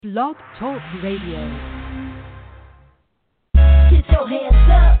Blog Talk Radio. Get your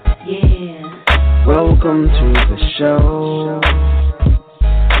hands up, yeah. Welcome to the show.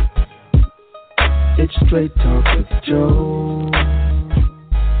 It's Straight Talk with Joe.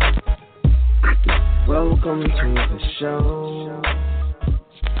 Welcome to the show.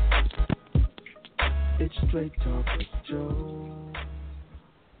 It's Straight Talk with Joe.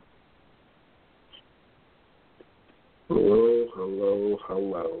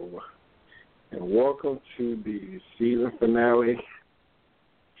 Hello, and welcome to the season finale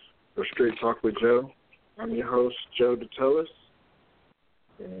of Straight Talk with Joe. I'm your host, Joe DeTellis,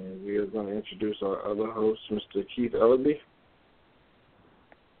 and we are going to introduce our other host, Mr. Keith Ellaby.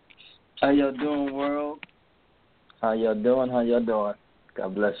 How y'all doing, world? How y'all doing?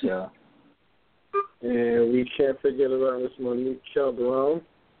 God bless y'all. And we can't forget about Miss Monique Calderon.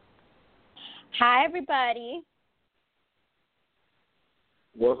 Hi, everybody.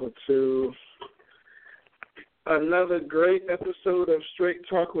 Welcome to another great episode of Straight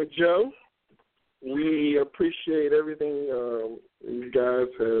Talk with Joe. We appreciate everything you guys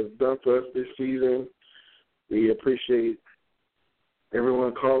have done for us this season. We appreciate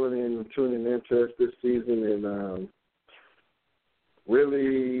everyone calling in and tuning in to us this season and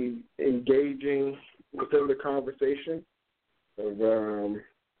really engaging within the conversation of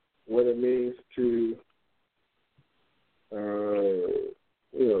what it means to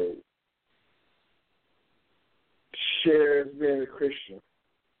share as being a Christian,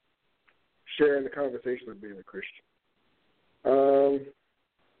 sharing the conversation of being a Christian. I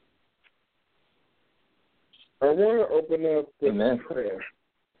want to open up with prayer,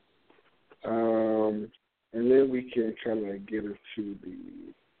 and then we can kind of get into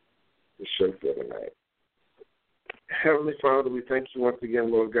the show for tonight. Heavenly Father, we thank you once again,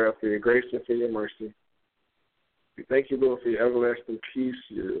 Lord God, for your grace and for your mercy. We thank you, Lord, for your everlasting peace,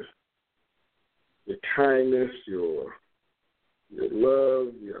 your kindness, your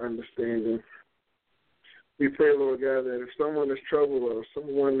love, your understanding. We pray, Lord God, that if someone is troubled or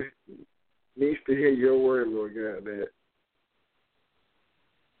someone needs to hear your word, Lord God, that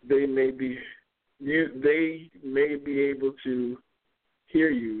they may be able to hear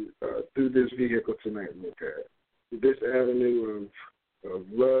you through this vehicle tonight, Lord God, this avenue of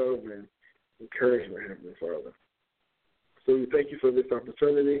love and encouragement, Heavenly Father. So we thank you for this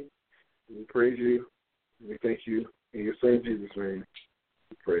opportunity. We praise you. We thank you in your Son Jesus' name.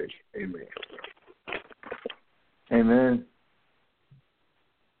 We pray. Amen. Amen.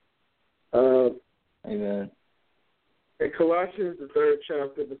 Amen. In Colossians, the 3rd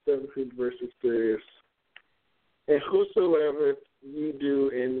chapter, the 17th verse, it says, "And whosoever ye do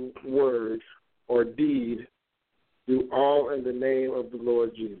in word or deed, do all in the name of the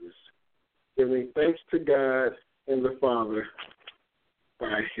Lord Jesus, giving thanks to God and the Father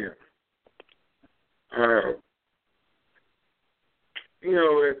by him."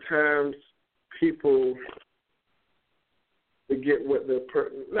 At times people forget what their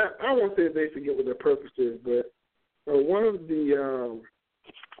I won't say they forget what their purpose is, but one of the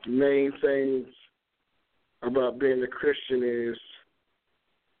main things about being a Christian is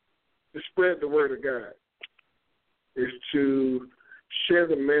to spread the word of God, is to share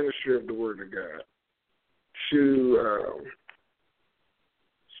the ministry of the word of God, to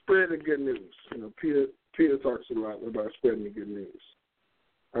spread the good news. Peter talks a lot about spreading the good news.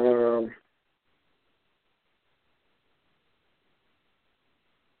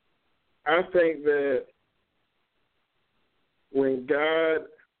 I think that when God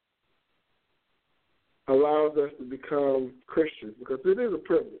allows us to become Christians, because it is a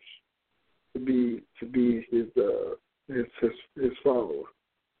privilege to be his follower,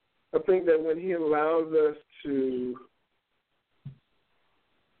 I think that when he allows us to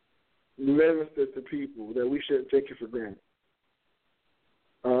minister to people, that we shouldn't take it for granted.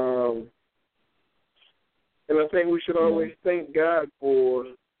 And I think we should always thank God for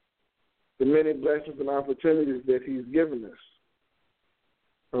the many blessings and opportunities that he's given us.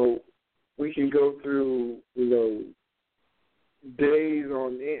 So we can go through, days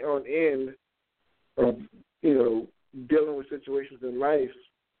on end of, dealing with situations in life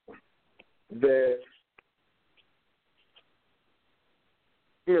that,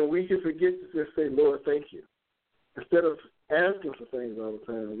 we can forget to just say, Lord, thank you. Instead of asking for things all the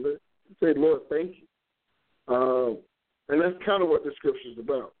time, let's say, Lord, thank you. And that's kind of what the scripture is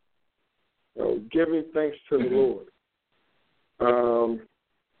about, giving thanks to the Lord.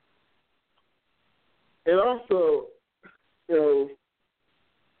 And also,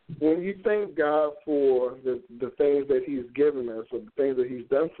 when you thank God for the things that he's given us or the things that he's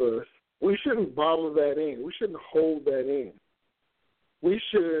done for us, we shouldn't bottle that in. We shouldn't hold that in. we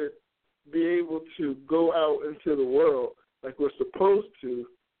should be able to go out into the world like we're supposed to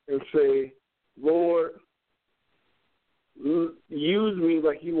and say, Lord, use me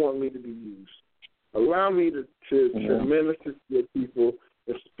like you want me to be used. Allow me to minister to your people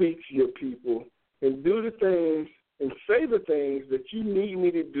and speak to your people and do the things and say the things that you need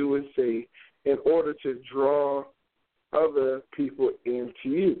me to do and say in order to draw other people into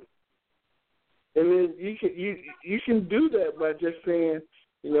you. And then you can do that by just saying,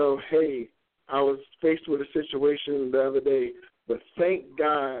 hey, I was faced with a situation the other day, but thank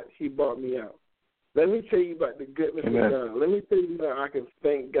God he brought me out. Let me tell you about the goodness of God. Let me tell you how I can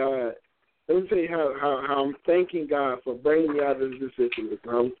thank God. Let me tell you how I'm thanking God for bringing me out of this situation.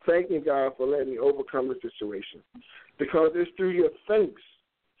 I'm thanking God for letting me overcome the situation. Because it's through your thanks,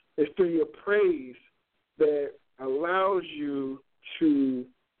 it's through your praise that allows you to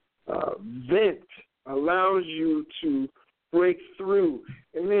vent, allows you to break through.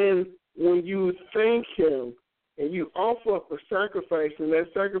 And then when you thank him and you offer up a sacrifice, and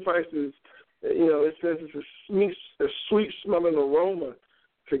that sacrifice is, it says it's a sweet smelling aroma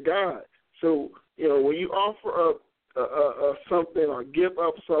to God. So, when you offer up something or give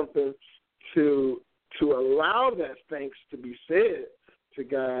up something to allow that thanks to be said to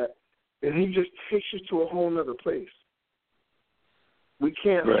God, and he just takes you to a whole other place. We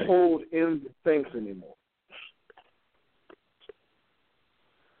can't hold in the thanks anymore.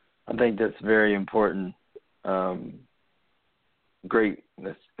 I think that's very important. Great.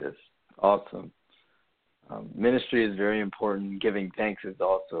 That's awesome. Ministry is very important. Giving thanks is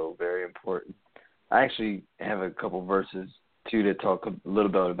also very important. I actually have a couple verses, too, that talk a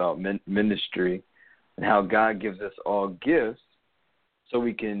little bit about ministry and how God gives us all gifts so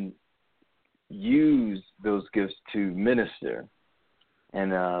we can use those gifts to minister.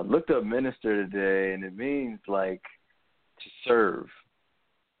 And looked up minister today, and it means, like, to serve.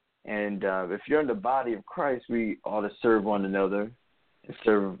 And if you're in the body of Christ, we ought to serve one another and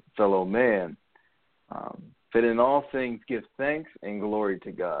serve fellow man. But in all things, give thanks and glory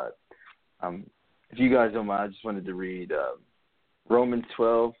to God. If you guys don't mind, I just wanted to read Romans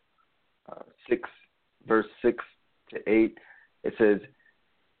 12, 6, verse 6 to 8. It says,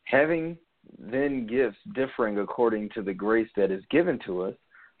 having then gifts differing according to the grace that is given to us,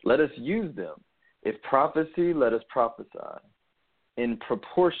 let us use them. If prophecy, let us prophesy in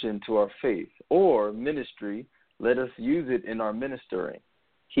proportion to our faith, or ministry, let us use it in our ministering.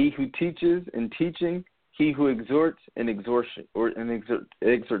 He who teaches in teaching, he who exhorts in exhortation,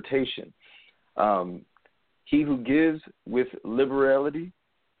 exhortation. He who gives with liberality,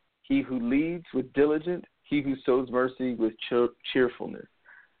 he who leads with diligence, he who sows mercy with cheerfulness.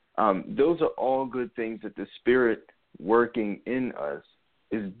 Those are all good things that the Spirit working in us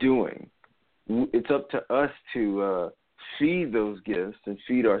is doing. It's up to us to feed those gifts and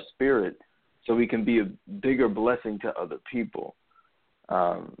feed our spirit so we can be a bigger blessing to other people.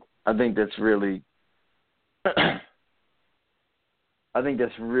 I think that's really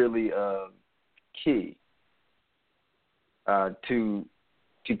key to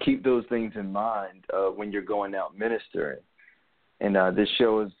keep those things in mind when you're going out ministering. And this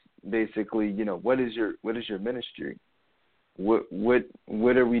show is basically, what is your ministry? What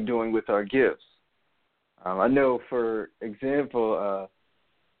are we doing with our gifts? I know, for example,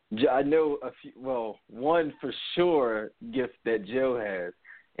 I know one for sure gift that Joe has,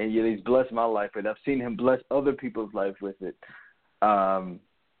 and he's blessed my life with. I've seen him bless other people's life with it.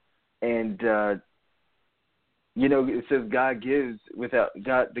 It says God gives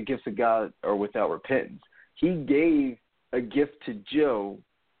the gifts of God are without repentance. He gave a gift to Joe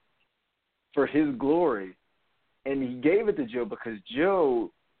for his glory, and he gave it to Joe because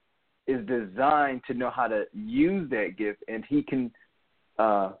Joe is designed to know how to use that gift, and he can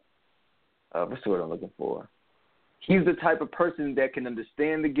what's the word I'm looking for? He's the type of person that can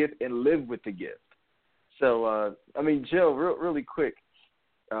understand the gift and live with the gift. So, Joe, really quick,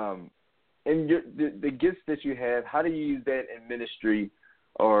 and the gifts that you have, how do you use that in ministry?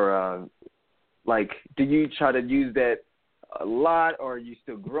 Or, do you try to use that a lot, or are you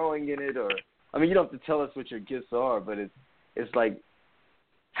still growing in it? Or, you don't have to tell us what your gifts are, but it's like,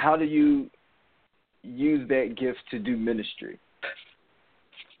 how do you use that gift to do ministry?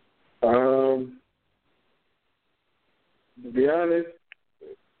 To be honest,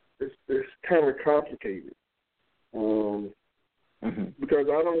 it's kind of complicated. Because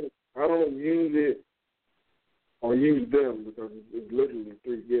I don't use it or use them, because it's literally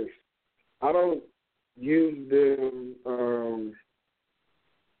three gifts. I don't use them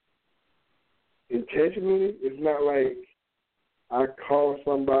intentionally. It's not like I call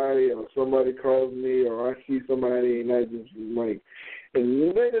somebody or somebody calls me or I see somebody and I just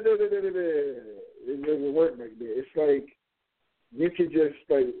It doesn't work like that. It's like you could just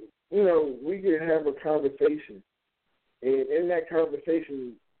we could have a conversation, and in that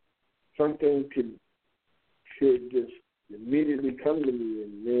conversation, something could just immediately come to me,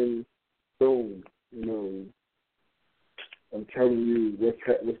 and then boom, I'm telling you what's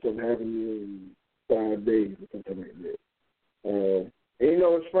going to happen to you in 5 days or something like that. And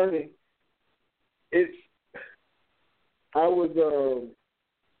it's funny. I was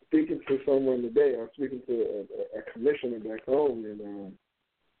speaking to someone today. I was speaking to a commissioner back home, and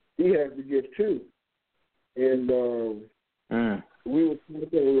he has the gift too. And we were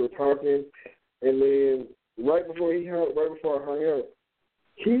talking, and then right before I hung up,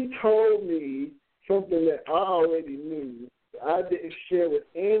 he told me something that I already knew. I didn't share with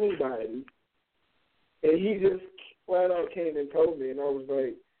anybody, and he just flat out came and told me, and I was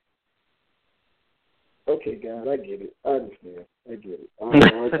like, okay, God, I get it. I understand. I get it. I'll do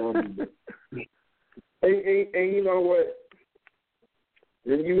that. And you know what?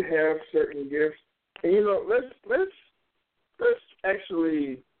 When you have certain gifts, and let's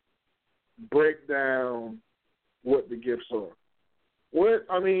actually break down what the gifts are. Let's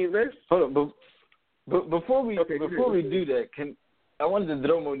hold on. But before we do that, I wanted to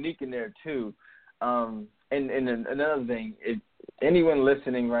throw Monique in there too. And another thing, if anyone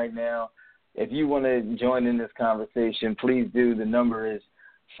listening right now, if you want to join in this conversation, please do. The number is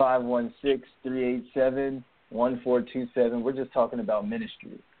 516-387-1427. We're just talking about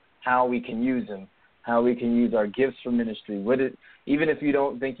ministry, how we can use them, how we can use our gifts for ministry. Even if you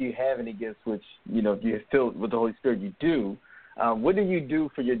don't think you have any gifts, which, if you're filled with the Holy Spirit, you do, what do you do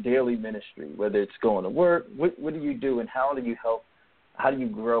for your daily ministry, whether it's going to work? What do you do, and how do you help? How do you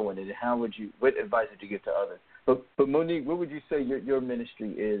grow in it, and what advice would you give to others? But Monique, what would you say your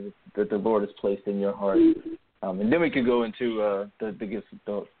ministry is that the Lord has placed in your heart? And then we could go into the gifts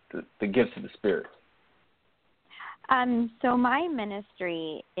of the gifts of the Spirit. So my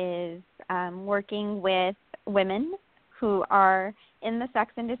ministry is working with women who are in the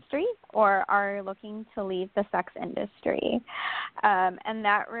sex industry or are looking to leave the sex industry. And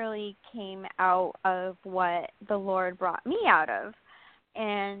that really came out of what the Lord brought me out of.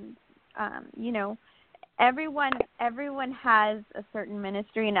 And, everyone has a certain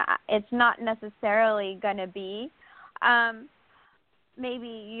ministry, and it's not necessarily going to be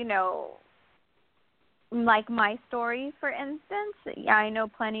maybe, like my story, for instance. I know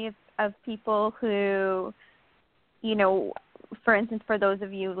plenty of people who, for instance, for those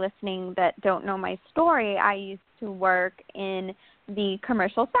of you listening that don't know my story, I used to work in the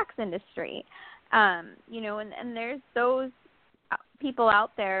commercial sex industry. And there's those people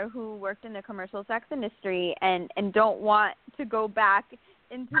out there who worked in the commercial sex industry and don't want to go back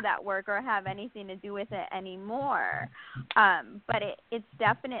into that work or have anything to do with it anymore. But it's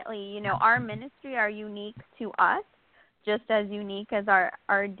definitely, our ministry are unique to us, just as unique as our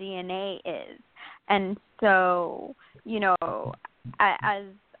DNA is. And so, as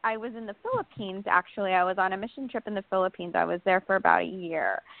I was in the Philippines, actually, I was on a mission trip in the Philippines. I was there for about a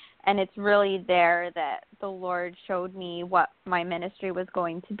year. And it's really there that the Lord showed me what my ministry was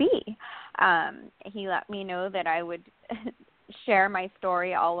going to be. He let me know that I would share my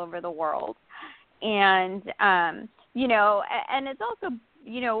story all over the world. And, and it's also,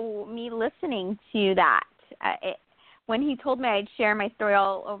 me listening to that. When he told me I'd share my story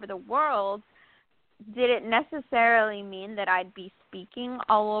all over the world, did it necessarily mean that I'd be speaking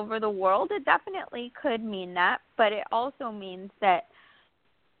all over the world? It definitely could mean that, but it also means that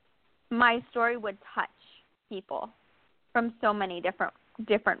my story would touch people from so many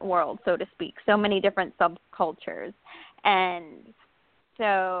different worlds, so to speak, so many different subcultures. And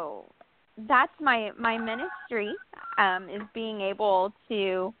so that's my ministry, is being able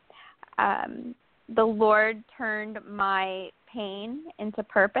to, the Lord turned my pain into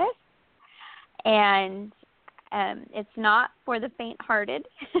purpose, and it's not for the faint-hearted.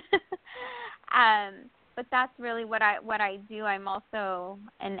 But that's really what I do. I'm also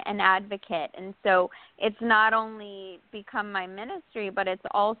an advocate, and so it's not only become my ministry, but it's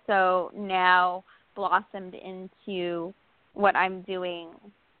also now blossomed into what I'm doing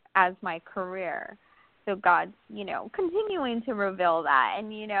as my career. So God's, continuing to reveal that,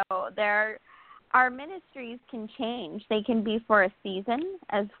 and our ministries can change. They can be for a season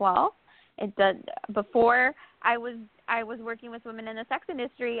as well. It does. Before I was working with women in the sex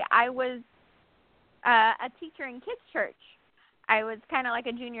industry, I was a teacher in kids' church. I was kind of like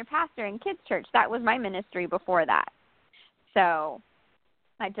a junior pastor in kids' church. That was my ministry before that. So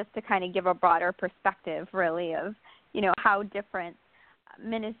just to kind of give a broader perspective, really, of, how different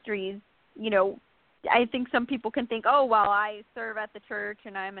ministries, I think some people can think, oh, well, I serve at the church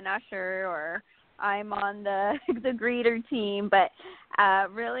and I'm an usher, or I'm on the greeter team. But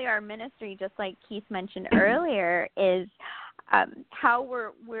really our ministry, just like Keith mentioned earlier, is how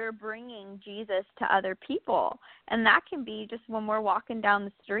we're bringing Jesus to other people. And that can be just when we're walking down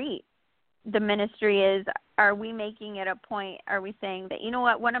the street. The ministry is, are we making it a point? Are we saying that, you know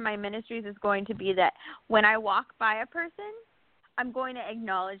what, one of my ministries is going to be that when I walk by a person, I'm going to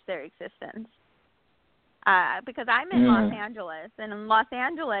acknowledge their existence. Because I'm in Los Angeles, and in Los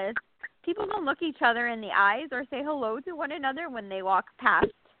Angeles, people don't look each other in the eyes or say hello to one another when they walk past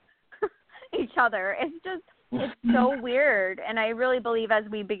each other. It's so weird. And I really believe as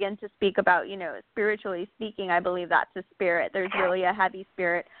we begin to speak about, spiritually speaking, I believe that's a spirit. There's really a heavy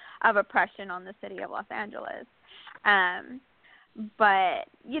spirit of oppression on the city of Los Angeles. But,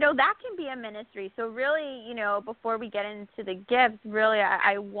 that can be a ministry. So really, before we get into the gifts, really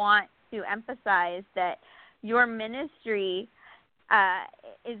I want to emphasize that your ministry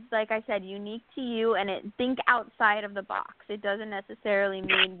is, like I said, unique to you, and think outside of the box. It doesn't necessarily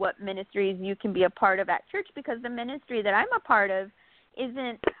mean what ministries you can be a part of at church, because the ministry that I'm a part of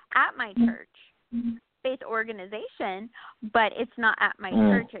isn't at my church-based organization, but it's not at my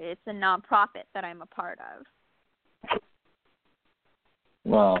church. It's a nonprofit that I'm a part of.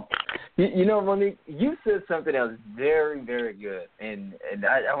 Wow. Monique, you said something that was very, very good, and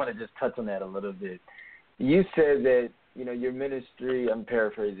I want to just touch on that a little bit. You said that, your ministry, I'm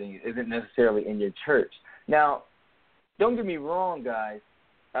paraphrasing, isn't necessarily in your church. Now, don't get me wrong, guys.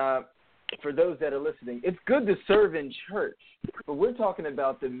 For those that are listening, it's good to serve in church, but we're talking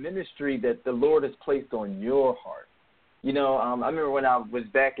about the ministry that the Lord has placed on your heart. I remember when I was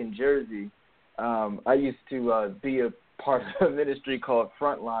back in Jersey, I used to be a part of a ministry called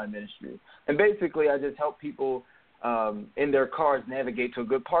Frontline Ministry. And basically I just help people in their cars navigate to a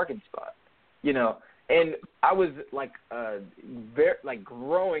good parking spot, And I was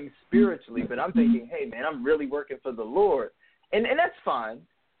growing spiritually, but I'm thinking, hey, man, I'm really working for the Lord. And that's fine.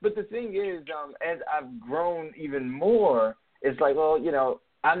 But the thing is, as I've grown even more, it's like, well,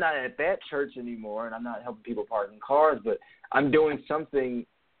 I'm not at that church anymore, and I'm not helping people park in cars, but I'm doing something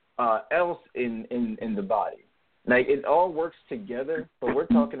else in the body. Like, it all works together, but we're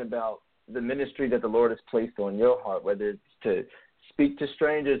talking about the ministry that the Lord has placed on your heart, whether it's to speak to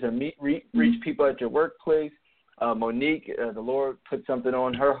strangers or reach people at your workplace. Monique, the Lord put something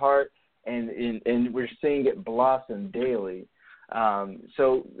on her heart, and we're seeing it blossom daily.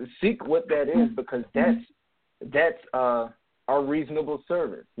 So seek what that is, because that's our reasonable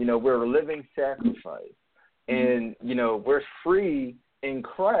service. We're a living sacrifice, and we're free in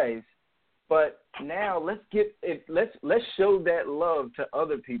Christ. But now let's show that love to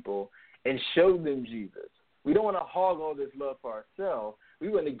other people and show them Jesus. We don't want to hog all this love for ourselves. We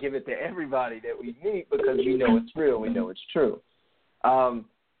want to give it to everybody that we meet, because we know it's real. We know it's true.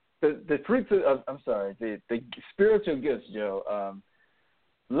 The fruits of the spiritual gifts, Joe.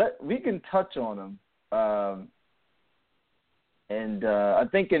 We can touch on them. And I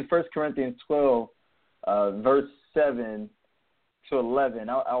think in 1 Corinthians 12, verse 7 to 11,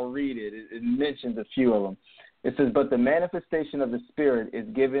 I'll read it. It mentions a few of them. It says, "But the manifestation of the Spirit is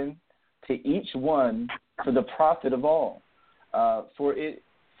given to each one for the profit of all. For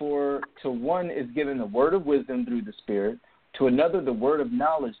to one is given the word of wisdom through the Spirit, to another the word of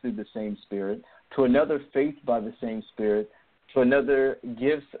knowledge through the same Spirit, to another faith by the same Spirit, to another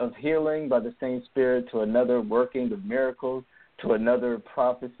gifts of healing by the same Spirit, to another working of miracles, to another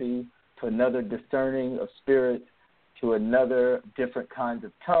prophecy, to another discerning of spirits, to another different kinds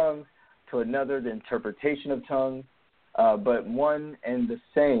of tongues, to another the interpretation of tongues. But one and the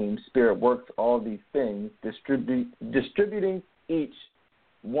same Spirit works all these things, distributing each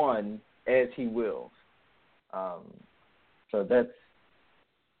one as He wills." So that's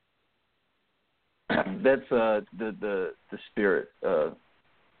the Spirit,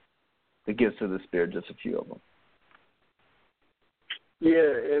 the gifts of the Spirit, just a few of them.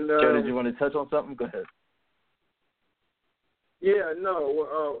 Yeah, and Joe, did you want to touch on something? Go ahead. Yeah,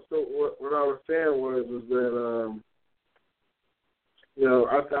 no. So what I was saying was that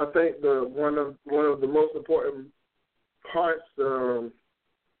I think one of the most important parts in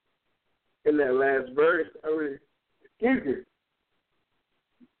that last verse, in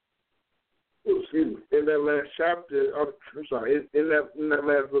that last chapter, in that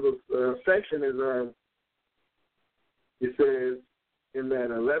last little section is it says in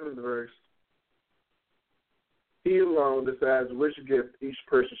that 11th verse, He alone decides which gift each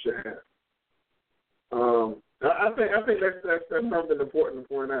person should have. I think that's something important to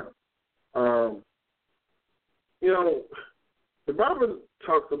point out. The Bible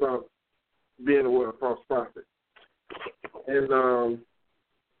talks about being a false prophet. And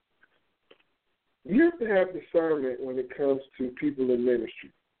you have to have discernment when it comes to people in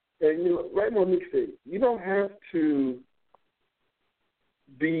ministry. And, you know, like Monique said, you don't have to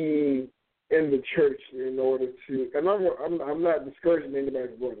be in the church in order to, and I'm not discouraging anybody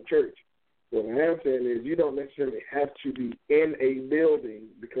from going to church. What I am saying is you don't necessarily have to be in a building,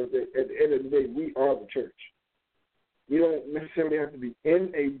 because at the end of the day, we are the church. You don't necessarily have to be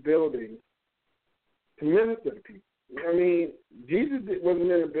in a building to minister to people. I mean, Jesus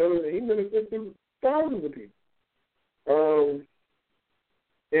wasn't in a building, and he ministered to thousands of people.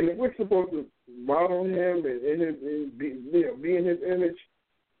 And if we're supposed to model him and be in his image,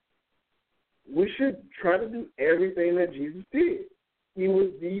 we should try to do everything that Jesus did. He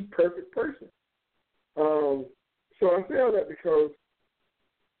was the perfect person. So I say all that because,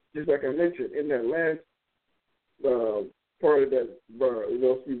 just like I mentioned, in that last part of that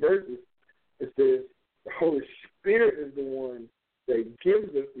those few verses, it says the Holy Spirit is the one that gives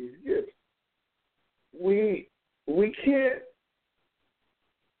us these gifts. We can't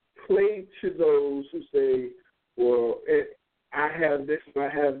play to those who say, well, I have this and I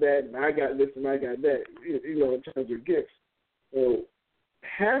have that, and I got this and I got that, you know, in terms of gifts. So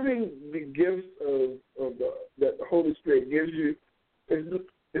having the gifts that the Holy Spirit gives you is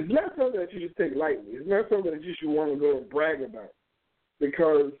not something that you should take lightly. It's not something that you should want to go and brag about,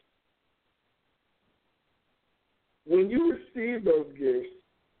 because when you receive those gifts,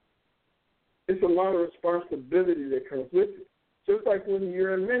 it's a lot of responsibility that comes with it. Just like when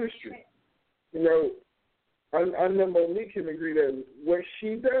you're in ministry. You know, I know Monique can agree that what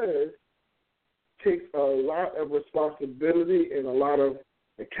she does takes a lot of responsibility and a lot of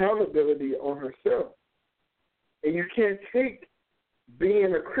accountability on herself. And you can't take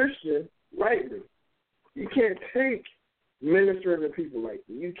being a Christian lightly. You can't take ministering to people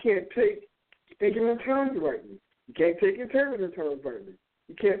lightly. You can't take speaking in tongues lightly. You can't take interpreting tongues lightly.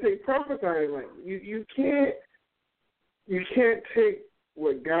 You can't take prophesying lightly. You can't take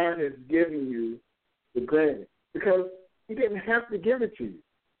what God has given you for granted, because he didn't have to give it to you.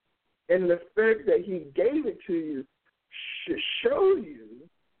 And the fact that he gave it to you should show you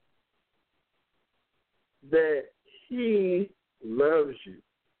that he loves you.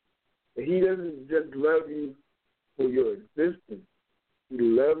 And he doesn't just love you for your existence. He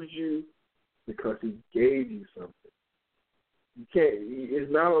loves you because he gave you something. You can't.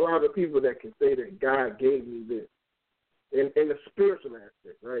 It's not a lot of people that can say that God gave me this. In the spiritual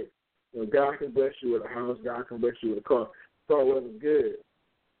aspect, right? You know, God can bless you with a house. God can bless you with a car. It's all well and good.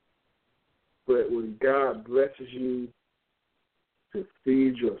 But when God blesses you to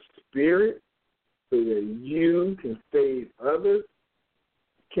feed your spirit so that you can save others,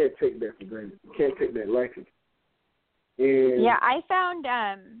 you can't take that for granted. You can't take that lightly. Yeah, I found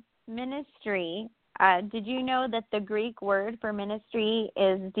ministry. Did you know that the Greek word for ministry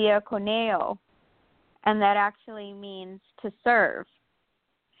is diakoneo? And that actually means to serve.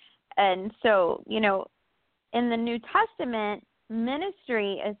 And so, you know, in the New Testament,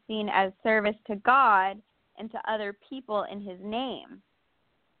 ministry is seen as service to God and to other people in his name,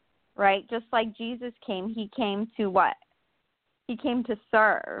 right? Just like Jesus came, he came to what? He came to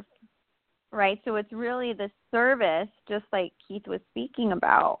serve, right? So it's really the service, just like Keith was speaking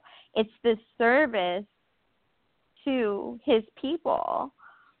about. It's the service to his people,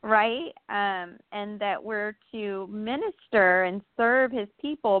 right? And that we're to minister and serve his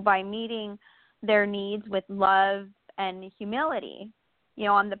people by meeting their needs with love and humility, you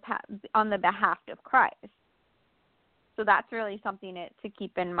know, on the behalf of Christ. So that's really something to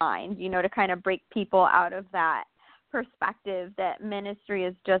keep in mind, you know, to kind of break people out of that perspective that ministry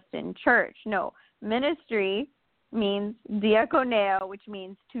is just in church. No, ministry means diakoneo, which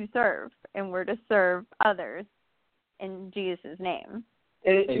means to serve, and we're to serve others in Jesus' name.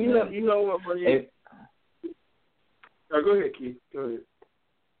 And you know what, buddy? Go ahead, Keith. Go ahead.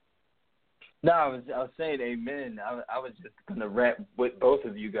 No, I was saying amen. I was just going to wrap what both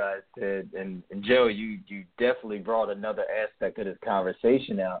of you guys said. And Joe, you definitely brought another aspect of this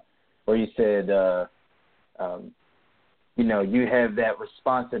conversation out where you said, you know, you have that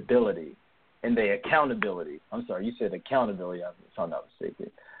responsibility and the accountability. I'm sorry, you said accountability, if I'm not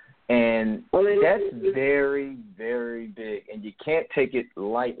mistaken. And that's very, very big, and you can't take it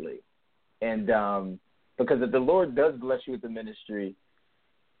lightly. And because if the Lord does bless you with the ministry,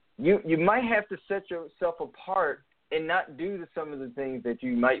 you might have to set yourself apart and not do some of the things that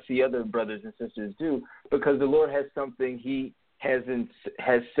you might see other brothers and sisters do, because the Lord has something he has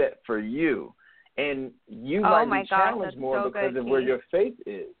set for you. And you might be challenged more because of where your faith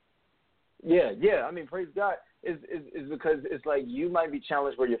is. Yeah. I mean, praise God. is because it's like you might be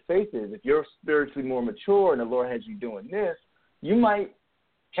challenged where your faith is. If you're spiritually more mature and the Lord has you doing this, you might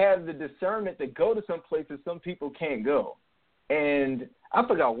have the discernment to go to some places some people can't go. And I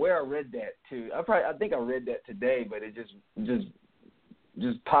forgot where I read that too. I think I read that today, but it just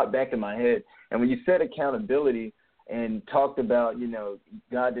popped back in my head. And when you said accountability and talked about,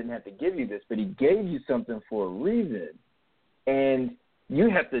 God didn't have to give you this, but he gave you something for a reason. And you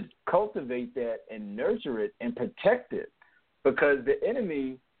have to cultivate that and nurture it and protect it, because the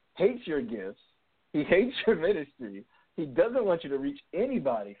enemy hates your gifts. He hates your ministry. He doesn't want you to reach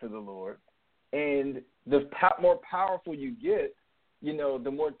anybody for the Lord. And the more powerful you get,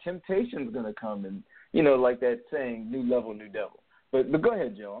 the more temptation is going to come. And, like that saying, new level, new devil. But go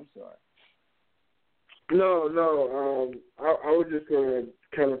ahead, Joe. I'm sorry. No. I was just going to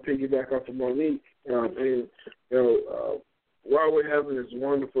kind of piggyback off of Monique. While we're having this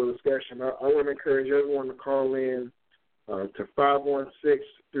wonderful discussion, I want to encourage everyone to call in to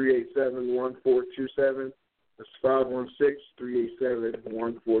 516-387-1427. That's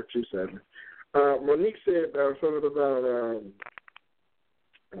 516-387-1427. Monique said something about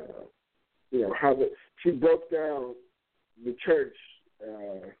how she broke down the church.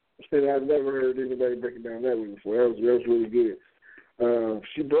 Said I've never heard anybody break it down that way before. That was really good.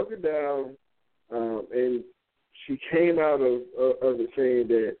 She broke it down, and she came out of it saying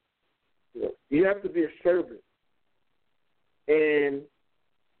that you have to be a servant. And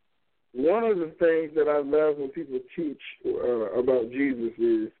one of the things that I love when people teach about Jesus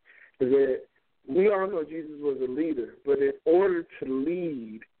is that we all know Jesus was a leader, but in order to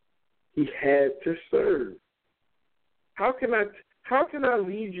lead, he had to serve. How can I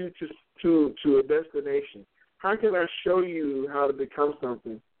lead you to a destination? How can I show you how to become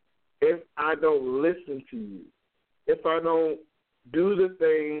something if I don't listen to you? If I don't do the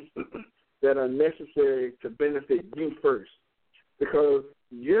things that are necessary to benefit you first? Because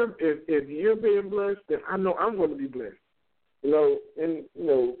if you're being blessed, then I know I'm going to be blessed.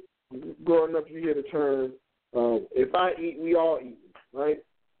 Growing up, you hear the term, if I eat, we all eat, right?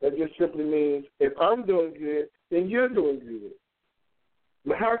 That just simply means if I'm doing good, then you're doing good.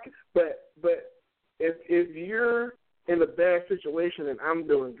 But if you're in a bad situation and I'm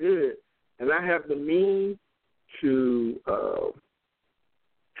doing good, and I have the means to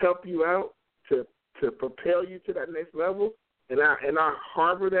help you out, to propel you to that next level, and I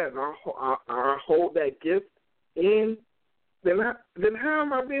harbor that, and I hold that gift in, then how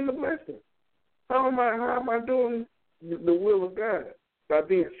am I being a blessing? How am I doing the will of God? By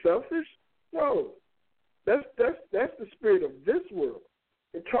being selfish? No. That's the spirit of this world.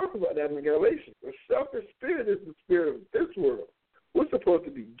 It talks about that in Galatians. A selfish spirit is the spirit of this world. We're supposed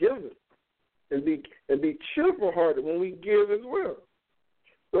to be givers and be cheerful hearted when we give as well.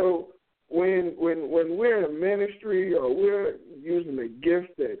 So when we're in a ministry or we're using the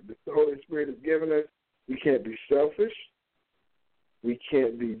gift that the Holy Spirit has given us, we can't be selfish. We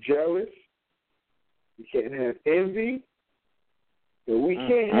can't be jealous. We can't have envy. And we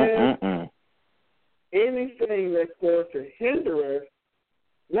can't have anything that's going to hinder us,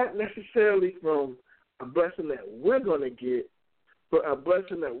 not necessarily from a blessing that we're going to get, but a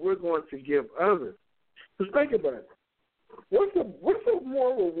blessing that we're going to give others. Just think about it. What's a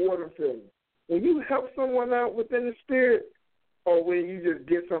more rewarding feeling? When you help someone out within the spirit, or when you just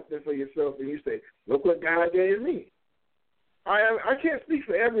get something for yourself and you say, look what God gave me? I can't speak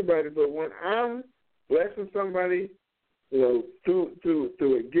for everybody, but when I'm blessing somebody, through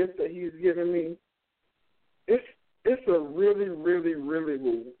a gift that he's given me, it's a really, really, really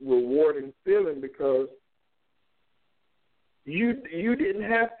rewarding feeling, because you didn't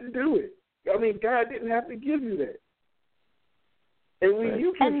have to do it. I mean, God didn't have to give you that. And when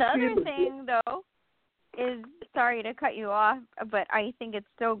you can and the other thing, though, is, sorry to cut you off, but I think it's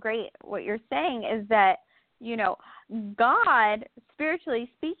so great what you're saying is that, God, spiritually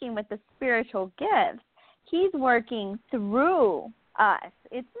speaking, with the spiritual gifts, he's working through us.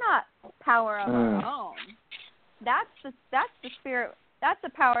 It's not power of our own. That's the spirit. That's the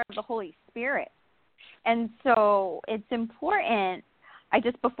power of the Holy Spirit. And so it's important.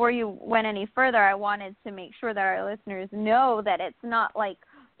 Before you went any further, I wanted to make sure that our listeners know that it's not like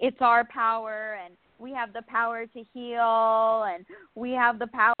it's our power and we have the power to heal and we have the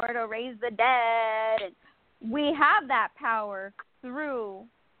power to raise the dead. And we have that power through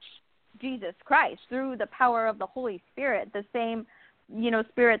Jesus Christ, through the power of the Holy Spirit. The same,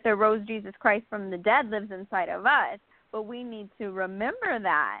 Spirit that rose Jesus Christ from the dead lives inside of us. But we need to remember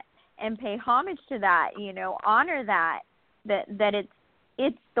that and pay homage to that, honor that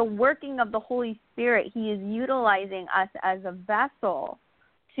it's the working of the Holy Spirit. He is utilizing us as a vessel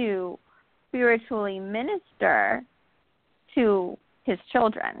to spiritually minister to his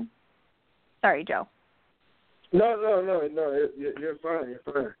children. Sorry, Joe. No. You're fine.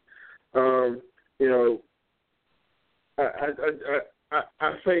 You're fine. You know,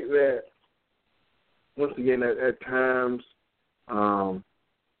 I think that once again, at times,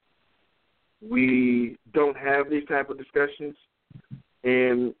 we don't have these type of discussions,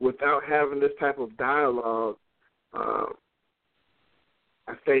 and without having this type of dialogue, I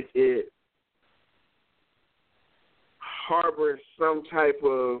think it harbors some type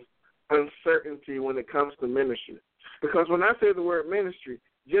of uncertainty when it comes to ministry. Because when I say the word ministry,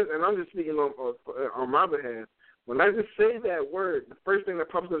 and I'm just speaking on my behalf, when I just say that word, the first thing that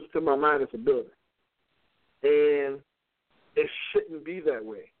pops into my mind is a building. And it shouldn't be that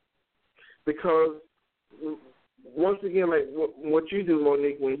way. Because, once again, like what you do,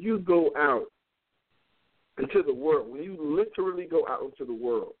 Monique, when you go out into the world, when you literally go out into the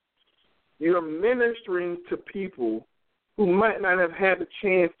world, you're ministering to people who might not have had the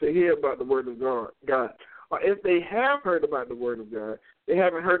chance to hear about the Word of God. Or if they have heard about the Word of God, they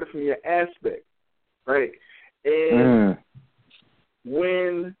haven't heard it from your aspect, right? And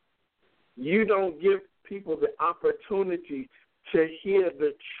when you don't give people the opportunity to hear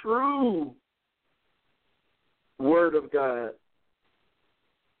the true Word of God,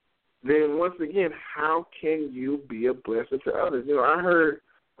 then once again, how can you be a blessing to others? You know, I heard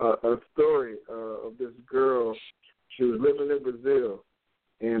a story of this girl. She was living in Brazil,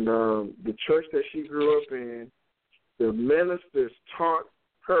 and the church that she grew up in, the ministers taught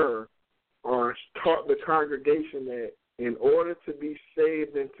her or taught the congregation that in order to be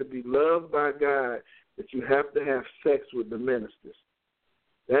saved and to be loved by God, that you have to have sex with the ministers.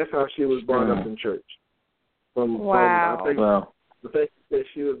 That's how she was brought up in church. Wow. I think that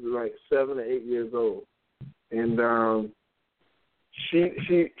she was like 7 or 8 years old, and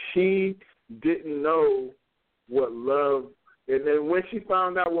she didn't know what love. And then when she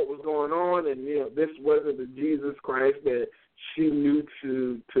found out what was going on, and you know this wasn't the Jesus Christ that she knew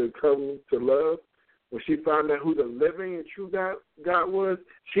to come to love, when she found out who the living and true God was,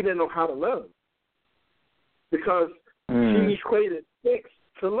 she didn't know how to love because she equated sex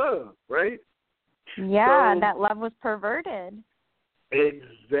to love, right? Yeah, so, that love was perverted.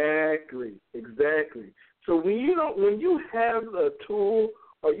 Exactly. So when you have a tool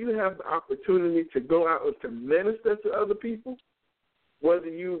or you have the opportunity to go out and to minister to other people, whether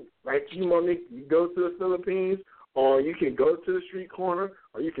you, like you, Monique, you go to the Philippines, or you can go to the street corner,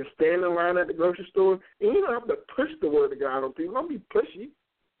 or you can stand in line at the grocery store, and you don't have to push the Word of God on people. Don't be pushy,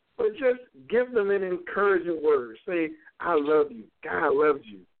 but just give them an encouraging word. Say, I love you. God loves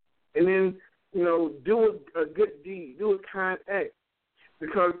you. And then, you know, do a good deed. Do a kind act.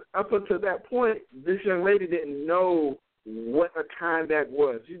 Because up until that point, this young lady didn't know what a kind act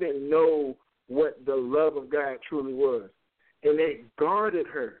was. She didn't know what the love of God truly was. And it guarded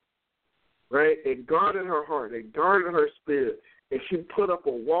her, right? It guarded her heart. It guarded her spirit. And she put up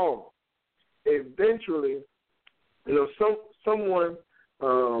a wall. Eventually, you know, someone,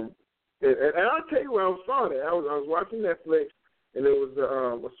 and I'll tell you where I saw that. I was watching Netflix, and it was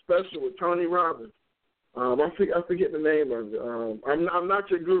a special with Tony Robbins. I forget the name of it. I'm not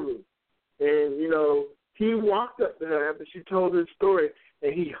your guru. And, you know, he walked up to her after she told his story,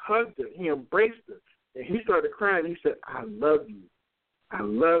 and he hugged her. He embraced her. And he started crying. He said, I love you. I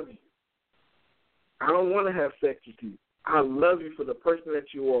love you. I don't want to have sex with you. I love you for the person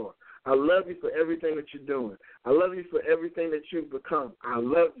that you are. I love you for everything that you're doing. I love you for everything that you've become. I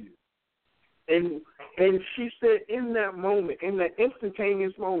love you. And she said in that moment, in that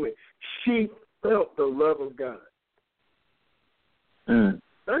instantaneous moment, she felt the love of God.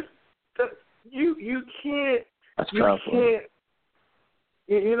 You can't. That's you powerful. Can't.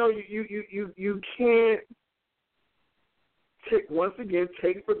 You know, you can't take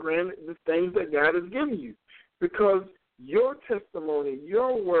for granted the things that God has given you, because your testimony,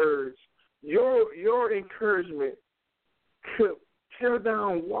 your words, your encouragement could tear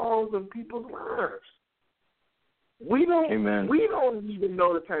down walls of people's lives. We don't even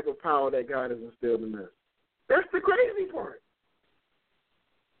know the type of power that God has instilled in us. That's the crazy part.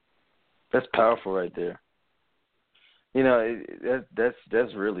 That's powerful right there. You know,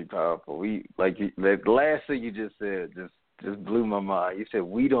 that's really powerful. The last thing you just said just blew my mind. You said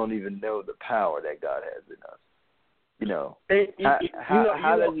we don't even know the power that God has in us. You know,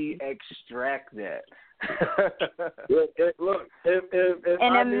 how do we extract that? Look,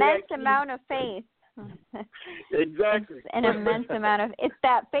 an immense amount of faith. Exactly. It's an immense amount of. It's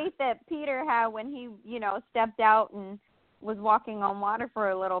that faith that Peter had when he, you know, stepped out and was walking on water for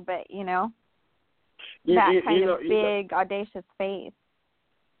a little bit. You know, that kind of big, audacious faith.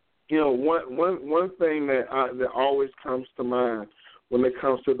 You know, one thing that always comes to mind when it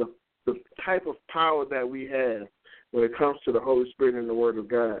comes to the type of power that we have when it comes to the Holy Spirit and the Word of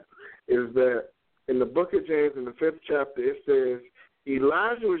God is that in the book of James, in the 5th chapter, it says,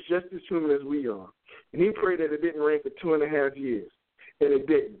 Elijah was just as human as we are. And he prayed that it didn't rain for 2.5 years, and it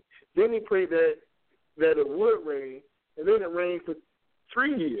didn't. Then he prayed that it would rain, and then it rained for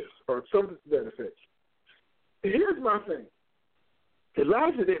 3 years, or something to that effect. Here's my thing.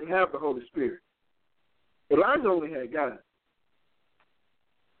 Elijah didn't have the Holy Spirit. Elijah only had God.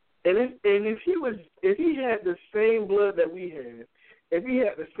 And if he had the same blood that we had, if he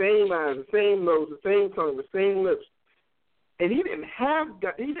had the same eyes, the same nose, the same tongue, the same lips, and he didn't have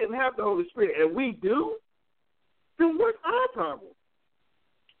God, he didn't have the Holy Spirit, and we do, then what's our problem?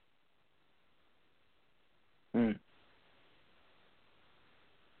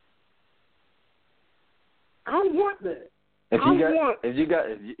 I want that. If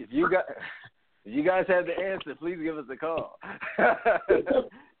you guys have the answer, please give us a call.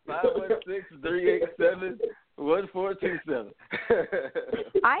 516-387-1427.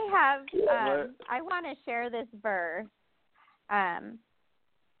 I want to share this verse, and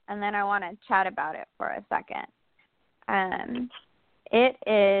then I want to chat about it for a second. It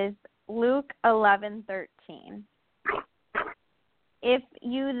is Luke 11:13. If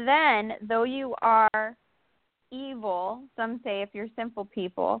you then, though you are evil, some say if you're sinful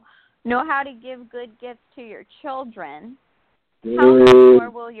people, know how to give good gifts to your children, how much more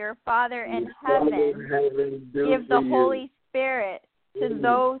will your Father in heaven give the Holy Spirit to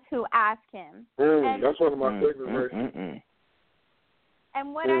those who ask him? And that's one of my favorite verses.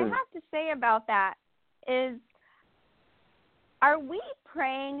 And what I have to say about that is, are we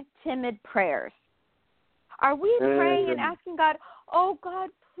praying timid prayers? Are we praying and asking God, oh, God,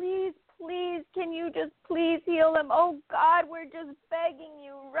 please, please, can you just please heal him? Oh, God, we're just begging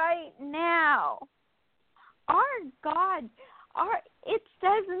you right now. Our God, it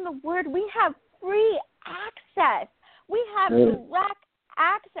says in the Word, we have free access. We have direct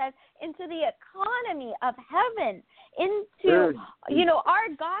access into the economy of heaven, into, our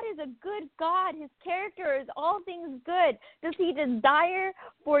God is a good God. His character is all things good. Does he desire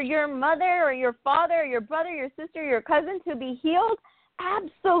for your mother or your father or your brother, your sister, your cousin to be healed?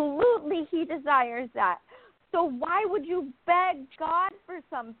 Absolutely, he desires that. So why would you beg God for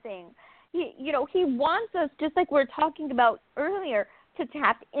something? He wants us, just like we were talking about earlier, to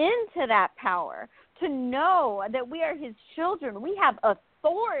tap into that power, to know that we are his children. We have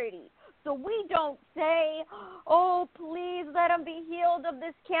authority. So we don't say, oh, please let him be healed of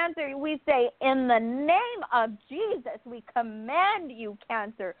this cancer. We say, in the name of Jesus, we command you,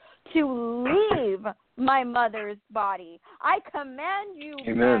 cancer, to leave my mother's body. I command you,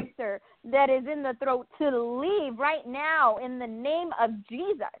 cancer, that is in the throat, to leave right now in the name of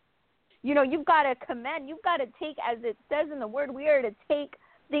Jesus. You've got to command, you've got to take, as it says in the Word, we are to take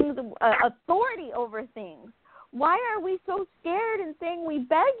things, authority over things. Why are we so scared and saying we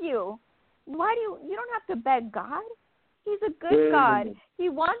beg you? Why do you don't have to beg God. He's a good God. He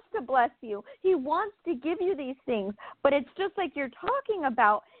wants to bless you. He wants to give you these things. But it's just like you're talking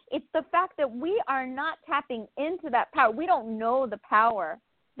about, it's the fact that we are not tapping into that power. We don't know the power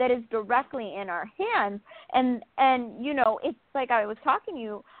that is directly in our hands. And it's like I was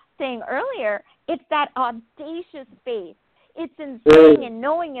saying earlier, it's that audacious faith. It's in saying and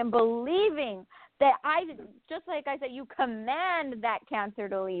knowing and believing that just like I said, you command that cancer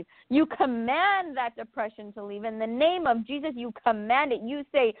to leave. You command that depression to leave. In the name of Jesus, you command it. You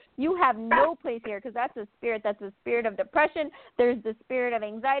say, you have no place here, because that's a spirit. That's the spirit of depression. There's the spirit of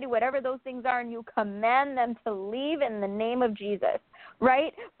anxiety, whatever those things are, and you command them to leave in the name of Jesus,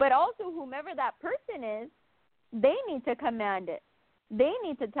 right? But also, whomever that person is, they need to command it. They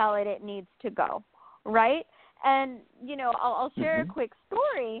need to tell it needs to go, right? And, I'll share a quick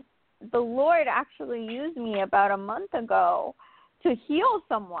story. The Lord actually used me about a month ago to heal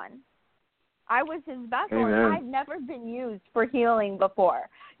someone. I was his vessel, and I've never been used for healing before.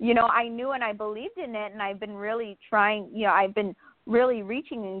 I knew and I believed in it, and I've been really trying, I've been really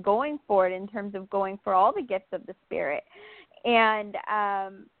reaching and going for it in terms of going for all the gifts of the Spirit. And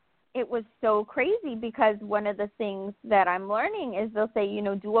it was so crazy, because one of the things that I'm learning is they'll say,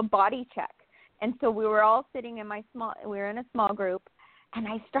 do a body check. And so we were all sitting we were in a small group, and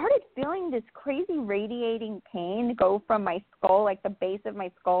I started feeling this crazy radiating pain go from my skull, like the base of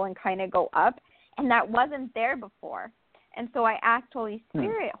my skull, and kind of go up. And that wasn't there before. And so I asked Holy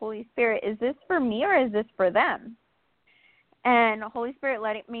Spirit, is this for me or is this for them? And Holy Spirit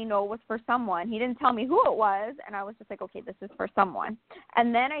let me know it was for someone. He didn't tell me who it was, and I was just like, okay, this is for someone.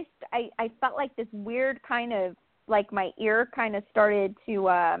 And then I felt like this weird kind of like my ear kind of started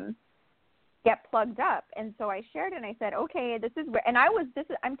to get plugged up. And so I shared it and I said, okay,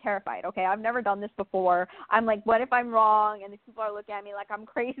 I'm terrified. Okay. I've never done this before. I'm like, what if I'm wrong? And these people are looking at me like I'm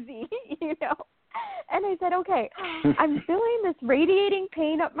crazy, you know? And I said, okay, I'm feeling this radiating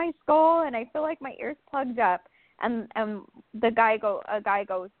pain up my skull and I feel like my ear's plugged up. And a guy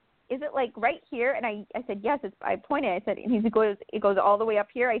goes, is it like right here? And I said, yes. I pointed. I said, and he goes, it goes all the way up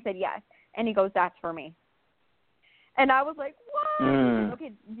here. I said, yes. And he goes, that's for me. And I was like, what?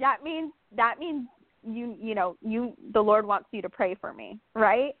 Okay, that means the Lord wants you to pray for me,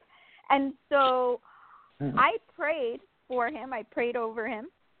 right? And so I prayed for him. I prayed over him,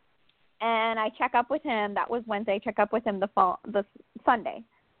 and I check up with him. That was Wednesday. I check up with him the Sunday,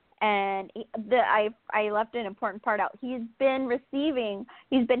 and I left an important part out. He's been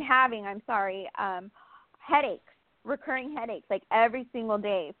having headaches, recurring headaches, like every single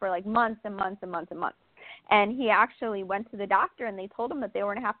day for like months and months and months and months. And he actually went to the doctor, and they told him that they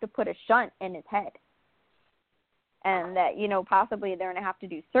were going to have to put a shunt in his head, and that, possibly they're going to have to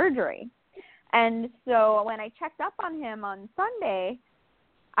do surgery. And so when I checked up on him on Sunday,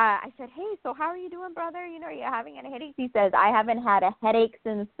 I said, hey, so how are you doing, brother? Are you having any headaches? He says, I haven't had a headache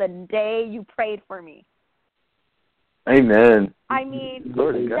since the day you prayed for me. Amen. I mean,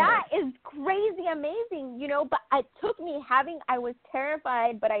 that is crazy amazing, but it took me I was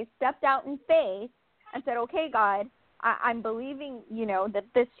terrified, but I stepped out in faith and said, okay, God, I'm believing, that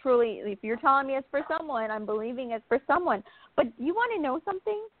this truly, if you're telling me it's for someone, I'm believing it's for someone. But you want to know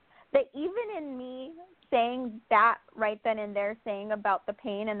something? That even in me saying that right then and there, saying about the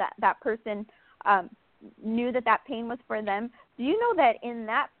pain and that person knew that pain was for them, do you know that in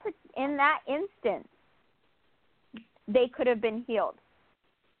that instance, they could have been healed?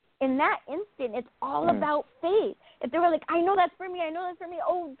 In that instant, it's all about faith. If they were like, I know that's for me,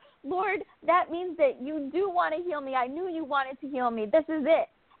 oh, Lord, that means that you do want to heal me. I knew you wanted to heal me. This is it.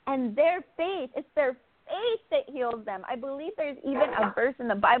 And their faith, it's their faith that heals them. I believe there's even a verse in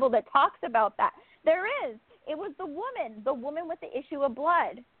the Bible that talks about that. There is. It was the woman with the issue of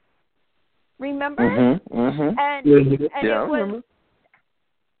blood. Remember? And it was,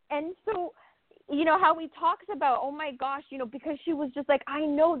 and so, how he talks about, oh my gosh, because she was just like, I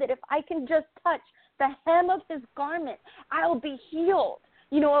know that if I can just touch the hem of his garment, I'll be healed.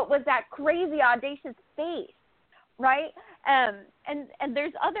 It was that crazy, audacious faith, right? And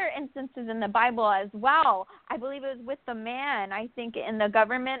there's other instances in the Bible as well. I believe it was with the man, I think, in the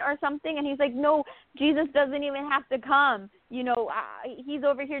government or something, and he's like, no, Jesus doesn't even have to come. He's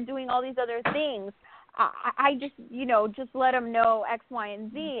over here doing all these other things. I just, just let him know X, Y,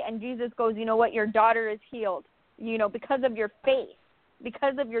 and Z. And Jesus goes, you know what, your daughter is healed, because of your faith,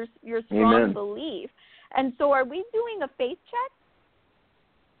 because of your strong belief. And so are we doing a faith check?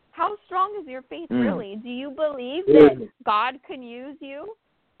 How strong is your faith really? Do you believe that God can use you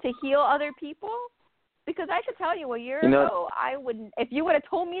to heal other people? Because I could tell you a year ago, I wouldn't. If you would have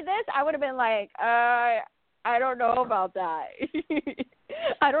told me this, I would have been like, I don't know about that.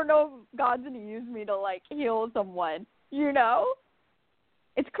 I don't know if God's going to use me to, heal someone,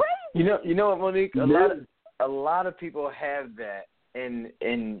 It's crazy. You know what, Monique? A lot of people have that. And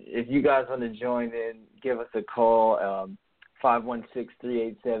if you guys want to join in, give us a call,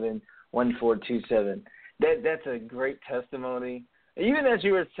 516-387-1427. That's a great testimony. Even as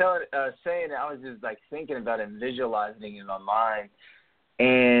you were saying, I was just thinking about it and visualizing it in my mind.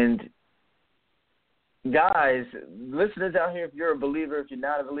 And guys, listeners out here, if you're a believer, if you're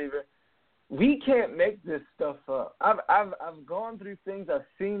not a believer, we can't make this stuff up. I've gone through things, I've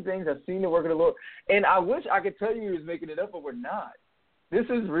seen the work of the Lord, and I wish I could tell you he was making it up, but we're not. This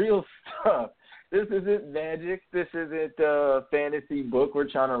is real stuff. This isn't magic. This isn't a fantasy book we're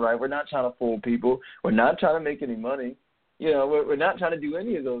trying to write. We're not trying to fool people. We're not trying to make any money. We're not trying to do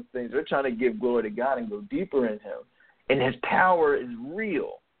any of those things. We're trying to give glory to God and go deeper in Him. And His power is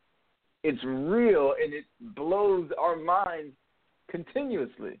real. It's real, and it blows our minds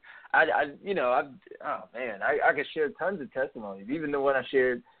continuously. I could share tons of testimonies. Even the one I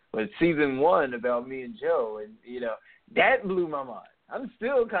shared with season 1 about me and Joe, and that blew my mind. I'm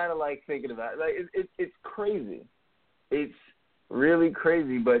still kind of thinking about it. It's crazy. It's really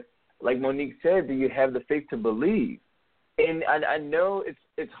crazy. But like Monique said, do you have the faith to believe? And I know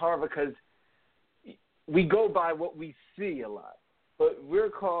it's hard because we go by what we see a lot. But we're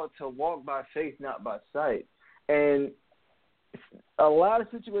called to walk by faith, not by sight. And a lot of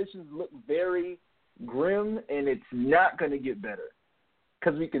situations look very grim, and it's not going to get better.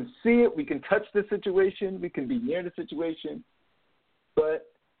 Because we can see it, we can touch the situation, we can be near the situation.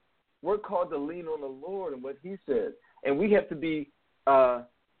 But we're called to lean on the Lord and what He says. And we have to be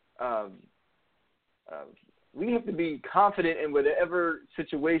we have to be confident in whatever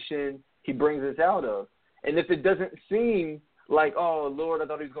situation he brings us out of. And if it doesn't seem like, oh, Lord, I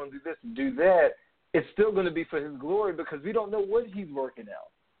thought he was going to do this and do that, it's still going to be for his glory because we don't know what he's working out.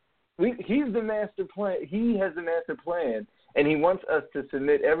 He's the master plan. He has the master plan, and he wants us to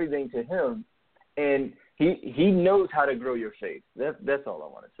submit everything to him. And he knows how to grow your faith. That's all I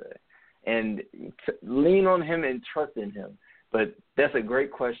want to say. And lean on him and trust in him. But that's a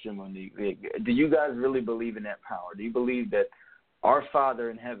great question, Monique. Do you guys really believe in that power? Do you believe that our Father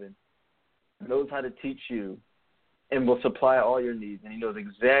in heaven knows how to teach you and will supply all your needs, and he knows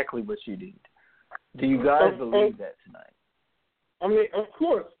exactly what you need? Do you guys believe that tonight? I mean, of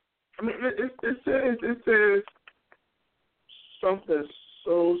course. I mean, it says something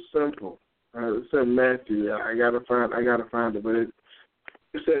so simple. It said Matthew. I gotta find it, but it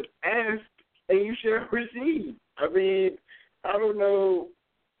says, "Ask and you shall receive." I mean, I don't know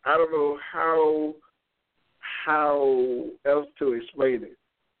how else to explain it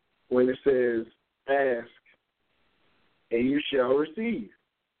when it says, "Ask and you shall receive."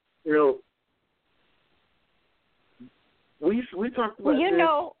 You know, we talked about this.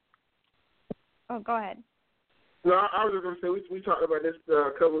 Oh, go ahead. No, I was just going to say, we talked about this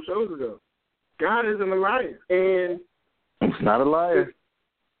a couple of shows ago. God isn't a liar. And he's not a liar.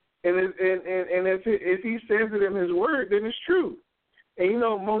 And if he says it in his word, then it's true. And, you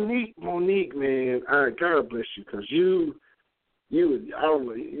know, Monique, man, God bless you, because I don't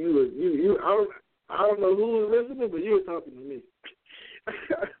know who was listening, but you were talking to me.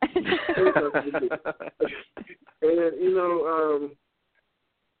 And, you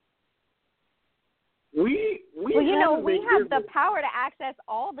know, we have the power to access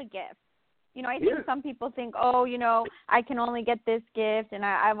all the gifts. You know, I think some people think, oh, you know, I can only get this gift and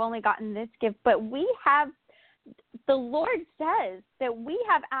I've only gotten this gift. But the Lord says that we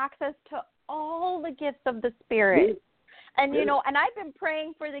have access to all the gifts of the Spirit. And, you know, and I've been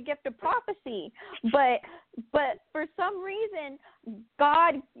praying for the gift of prophecy. But for some reason,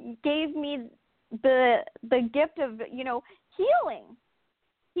 God gave me the gift of, you know, healing.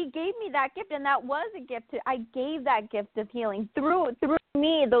 He gave me that gift, and that was a gift. I gave that gift of healing. Through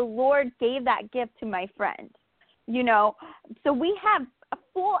me, the Lord gave that gift to my friend, you know. So we have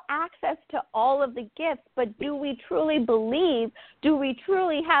full access to all of the gifts, but do we truly believe, do we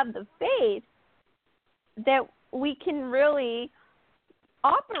truly have the faith that we can really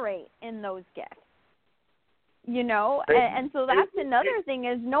operate in those gifts? You know, and so that's another thing,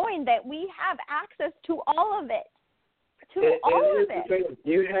 is knowing that we have access to all of it. All of it.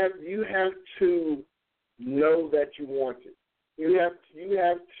 You have to know that you want it. You have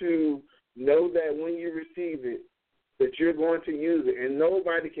to know that when you receive it, that you're going to use it, and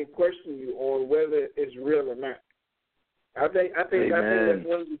nobody can question you on whether it's real or not. I think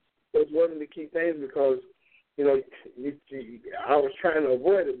that's one of the key things, because, you know, I was trying to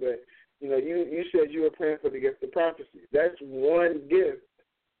avoid it, but, you know, you said you were praying for the gift of prophecy. That's one gift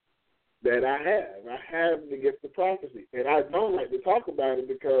that I have. I have the gift of prophecy, and I don't like to talk about it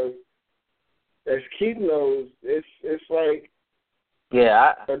because, as Keith knows, it's like,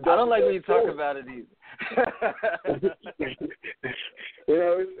 I don't like when you talk about it either. You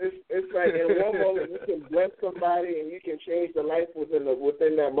know, it's like in one moment you can bless somebody and you can change their life within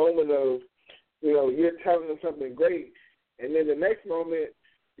that moment of, you know, you're telling them something great, and then the next moment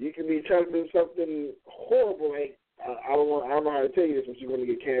you can be telling them something horrible, like, I don't know how to tell you this, but you're going to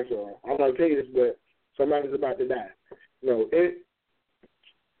get cancer. I don't know how to tell you this, but somebody's about to die. No, it's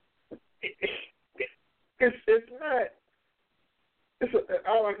not.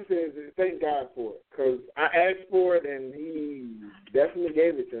 All I can say is thank God for it, because I asked for it and He definitely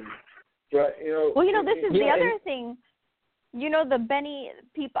gave it to me. But, you know. Well, you know, this is the other thing. You know, the Benny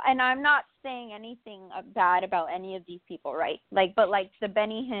people, and I'm not saying anything bad about any of these people, right? But the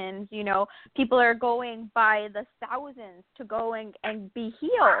Benny Hinns, you know, people are going by the thousands to go and be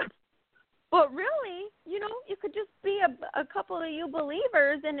healed. But really, you know, you could just be a couple of you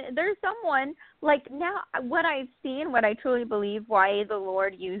believers, and there's someone, like, now what I've seen, what I truly believe, why the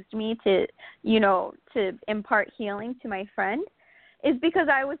Lord used me to, you know, to impart healing to my friend, is because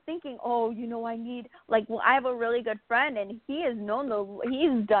I was thinking, oh, you know, I have a really good friend, and he's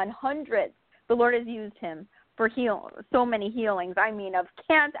done hundreds. The Lord has used him for so many healings. I mean, of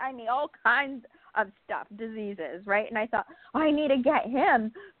cancer, all kinds of stuff, diseases, right? And I thought, I need to get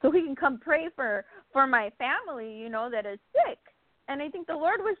him so he can come pray for my family, you know, that is sick. And I think the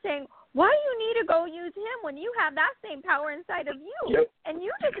Lord was saying, why do you need to go use him when you have that same power inside of you? Yep. And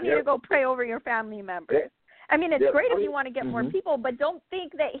you just need to go pray over your family members. Yep. I mean, it's great if you want to get more people, but don't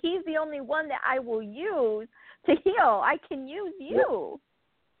think that he's the only one that I will use to heal. I can use you.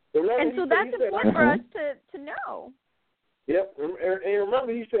 And so that's important for us to know. Yep. And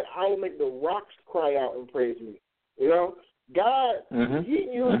remember, he said, I will make the rocks cry out and praise me. You know, God, he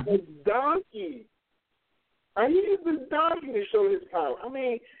used a donkey. He used a donkey to show his power. I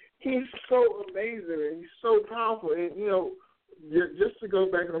mean, he's so amazing and he's so powerful. And, you know, just to go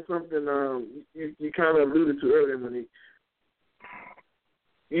back on something you kind of alluded to earlier, Monique,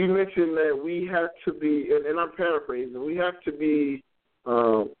 you mentioned that we have to be, and I'm paraphrasing, we have to be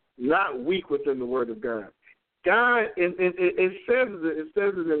not weak within the Word of God. God, it says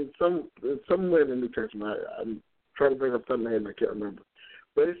it in somewhere in the New Testament. I'm trying to bring up something and I can't remember.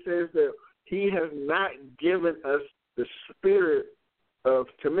 But it says that he has not given us the spirit of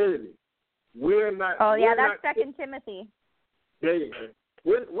timidity. We're not. Oh, yeah, that's 2 Timothy. There you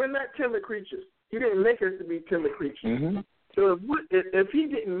go. We're not timid creatures. He didn't make us to be timid creatures. Mm-hmm. So if he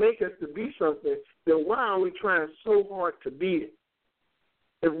didn't make us to be something, then why are we trying so hard to be it?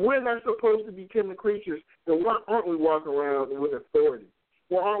 If we're not supposed to be timid creatures, then why aren't we walking around with authority?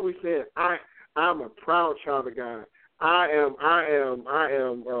 Why aren't we saying, I'm a proud child of God. I am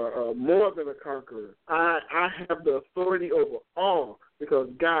more than a conqueror. I have the authority over all because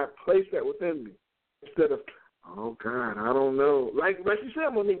God placed that within me. Instead of, oh God, I don't know. Like you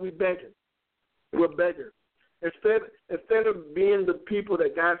said, Monique, we're begging. We're beggars. Instead of being the people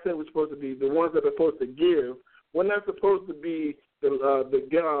that God said we're supposed to be, the ones that are supposed to give, we're not supposed to be the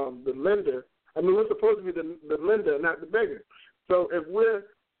lender. I mean, we're supposed to be the lender, not the beggar. So if we're,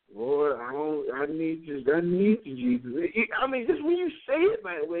 Lord, I need you, Jesus. I mean, just when you say it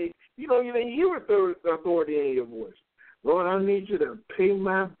that way, you know, you hear authority in your voice. Lord, I need you to pay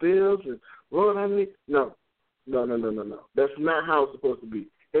my bills, and Lord, no. That's not how it's supposed to be.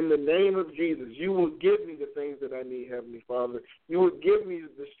 In the name of Jesus, you will give me the things that I need, Heavenly Father. You will give me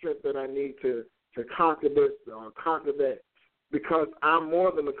the strength that I need to conquer this or conquer that, because I'm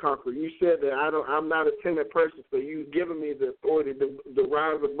more than a conqueror. You said that I'm not a timid person, so you've given me the authority to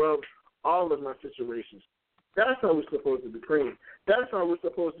rise above all of my situations. That's how we're supposed to be praying. That's how we're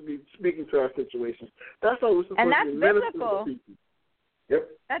supposed to be speaking to our situations. That's how we're supposed to be ministering to people. Yep.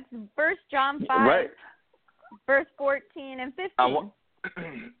 That's 1 John 5, right. Verse 14 and 15.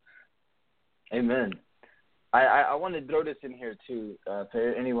 Amen. I want to throw this in here, too,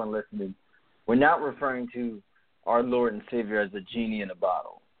 for anyone listening. We're not referring to our Lord and Savior as a genie in a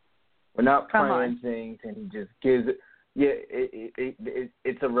bottle. We're not praying things and he just gives it. Yeah,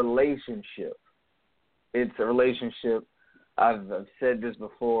 it's a relationship. It's a relationship. I've said this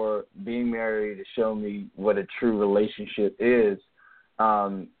before, being married to show me what a true relationship is.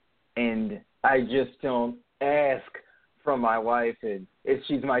 And I just don't ask from my wife, and if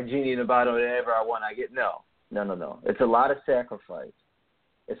she's my genie in a bottle, whatever I want, I get. No. It's a lot of sacrifice.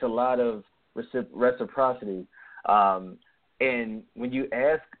 It's a lot of reciprocity. And when you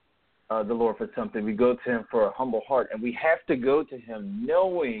ask the Lord for something, we go to him for a humble heart, and we have to go to him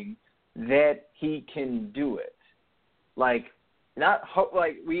knowing that he can do it. Like, not hope,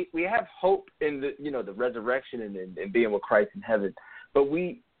 like we have hope in the resurrection and being with Christ in heaven, but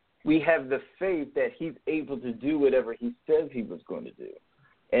we have the faith that he's able to do whatever he says he was going to do.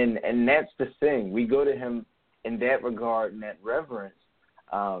 And that's the thing. We go to him in that regard and that reverence,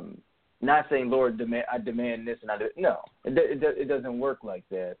 not saying, Lord, I demand this and I do. No, it doesn't work like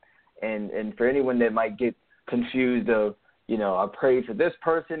that. And for anyone that might get confused of, I prayed for this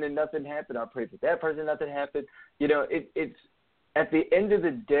person and nothing happened, I prayed for that person and nothing happened, it's at the end of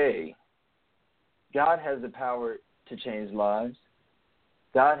the day, God has the power to change lives.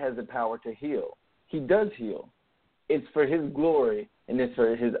 God has the power to heal. He does heal. It's for his glory and it's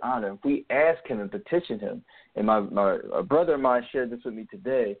for his honor. If we ask him and petition him, and my brother of mine shared this with me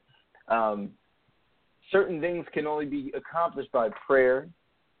today, certain things can only be accomplished by prayer,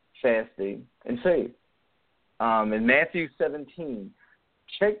 fasting, and faith. In Matthew 17,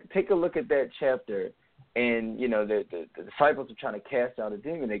 take a look at that chapter, and the disciples were trying to cast out a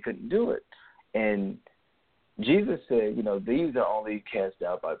demon, they couldn't do it, and Jesus said, these are only cast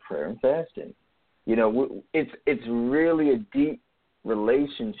out by prayer and fasting. It's really a deep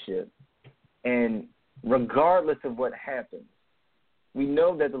relationship, and regardless of what happens, we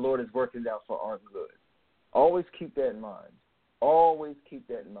know that the Lord is working it out for our good. Always keep that in mind. Always keep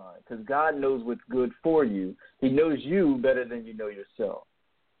that in mind, because God knows what's good for you. He knows you better than you know yourself.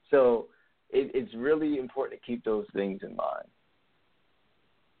 So it's really important to keep those things in mind.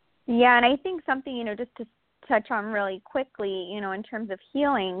 Yeah, and I think something, just to touch on really quickly, in terms of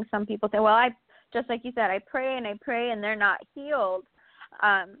healing, some people say, well, just like you said, I pray and they're not healed.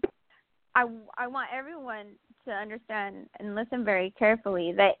 I want everyone to understand and listen very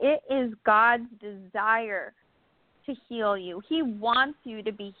carefully that it is God's desire to heal you. He wants you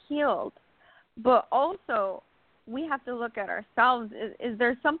to be healed. But also, we have to look at ourselves. Is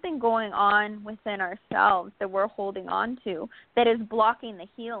there something going on within ourselves that we're holding on to that is blocking the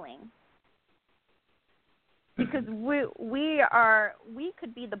healing? Because we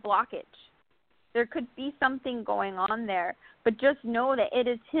could be the blockage. There could be something going on there, but just know that it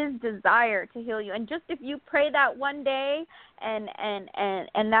is His desire to heal you. And just if you pray that one day and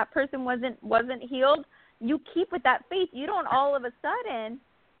that person wasn't healed, you keep with that faith. You don't all of a sudden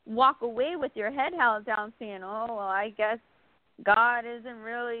walk away with your head held down saying, oh, well, I guess God isn't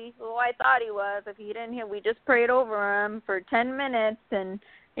really who I thought He was. If He didn't heal, we just prayed over Him for 10 minutes and,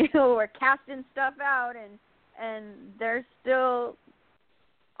 we're casting stuff out and they're still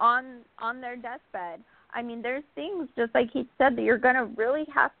on their deathbed. I mean, there's things, just like he said, that you're going to really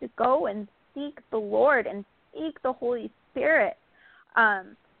have to go and seek the Lord and seek the Holy Spirit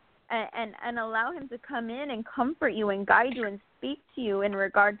and allow Him to come in and comfort you and guide you and speak to you in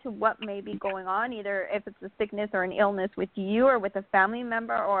regard to what may be going on, either if it's a sickness or an illness with you or with a family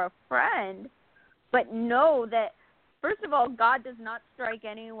member or a friend. But know that, first of all, God does not strike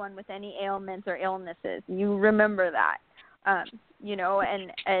anyone with any ailments or illnesses. You remember that.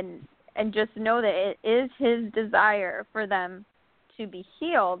 And just know that it is His desire for them to be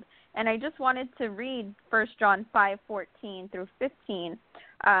healed. And I just wanted to read 1 John 5:14 through 15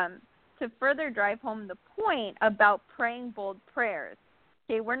 to further drive home the point about praying bold prayers.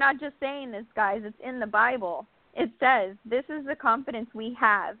 Okay, we're not just saying this, guys. It's in the Bible. It says, this is the confidence we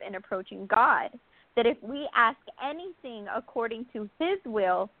have in approaching God, that if we ask anything according to His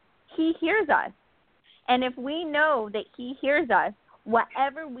will, He hears us. And if we know that He hears us,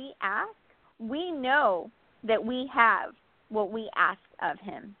 whatever we ask, we know that we have what we ask of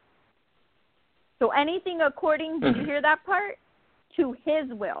Him. So anything according, did you hear that part? To His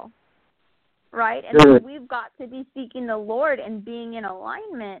will, right? And so we've got to be seeking the Lord and being in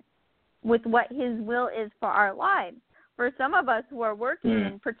alignment with what His will is for our lives. For some of us who are working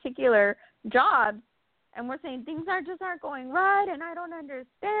in particular jobs, and we're saying things aren't going right, and I don't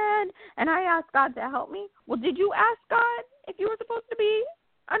understand, and I ask God to help me. Well, did you ask God if you were supposed to be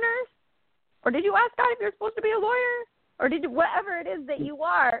a nurse? Or did you ask God if you're supposed to be a lawyer? Or did you, whatever it is that you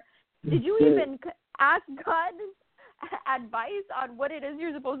are, did you even ask God advice on what it is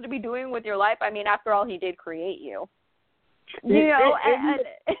you're supposed to be doing with your life? I mean, after all, He did create you. You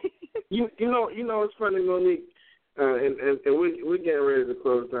know, it's funny, Monique, and we're getting ready to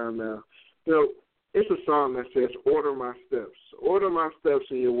close down now. It's a song that says, order my steps. Order my steps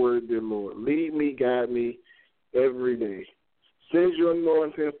in your word, dear Lord. Lead me, guide me every day. Send your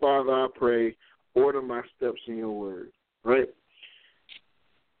anointing, Father, I pray. Order my steps in your word. Right?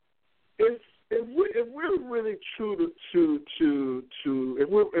 If we're really true to if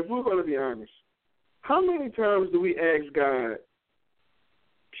we're going to be honest, how many times do we ask God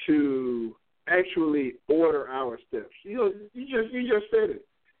to actually order our steps? You just said it.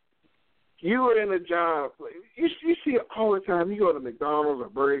 You were in a job, you see it all the time. You go to McDonald's or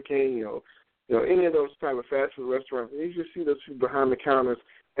Burger King, any of those type of fast food restaurants, and you just see those people behind the counters,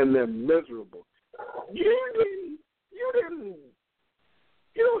 and they're miserable. You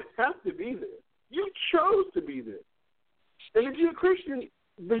don't have to be there. You chose to be there. And if you're a Christian,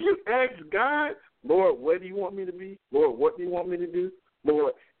 do you ask God, Lord, where do you want me to be? Lord, what do you want me to do?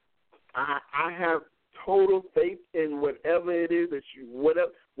 Lord, I have total faith in whatever it is that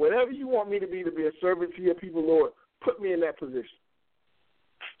whatever you want me to be a servant to your people, Lord, put me in that position.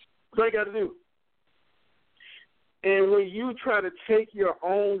 That's all you got to do. And when you try to take your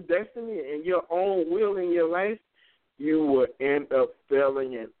own destiny and your own will in your life, you will end up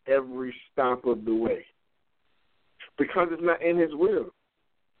failing at every stop of the way. Because it's not in His will.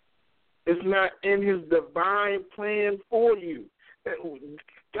 It's not in His divine plan for you.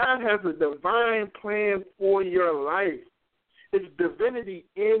 God has a divine plan for your life. It's divinity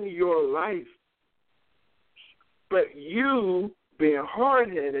in your life. But you, being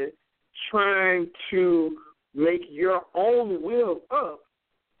hard-headed, trying to make your own will up,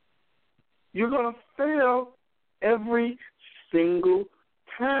 you're going to fail every single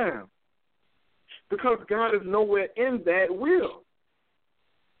time. Because God is nowhere in that will.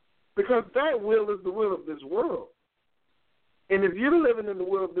 Because that will is the will of this world. And if you're living in the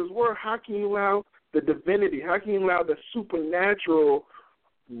will of this world, how can you allow the divinity, how can you allow the supernatural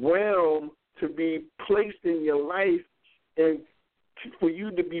realm to be placed in your life and for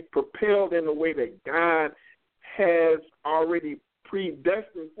you to be propelled in the way that God has already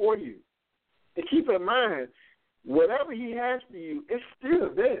predestined for you? And keep in mind, whatever He has for you, it's still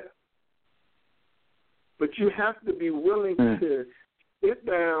there. But you have to be willing to sit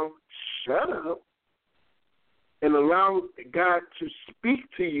down, shut up, and allow God to speak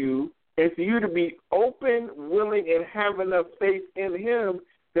to you, and for you to be open, willing, and have enough faith in Him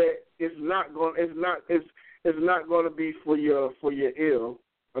that it's not going to be for your ill.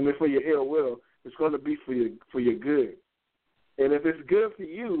 For your ill will. It's going to be for your good. And if it's good for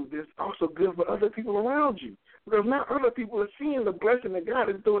you, then it's also good for other people around you. Because now other people are seeing the blessing that God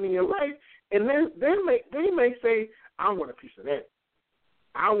is doing in your life, and then they may say, I want a piece of that.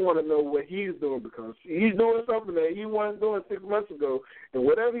 I want to know what he's doing because he's doing something that he wasn't doing 6 months ago. And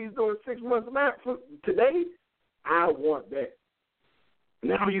whatever he's doing 6 months now, today, I want that.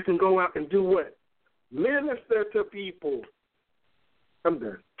 Now you can go out and do what? Minister to people. I'm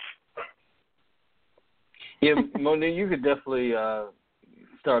done. Yeah, Monique, you could definitely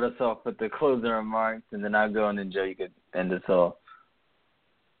start us off with the closing remarks, and then I'll go on, and Joe, you could end us off.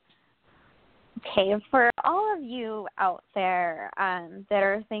 Okay, for all of you out there that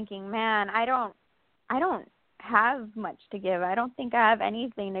are thinking, man, I don't have much to give. I don't think I have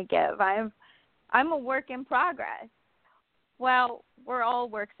anything to give. I'm a work in progress. Well, we're all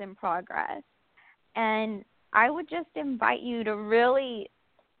works in progress. And I would just invite you to really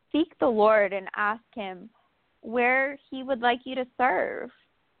seek the Lord and ask Him where He would like you to serve.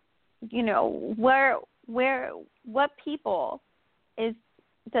 You know, what people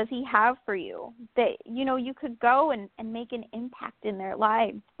does He have for you that, you know, you could go and make an impact in their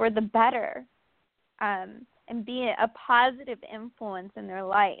lives for the better, and be a positive influence in their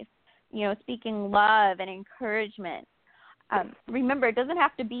life, you know, speaking love and encouragement. Remember, it doesn't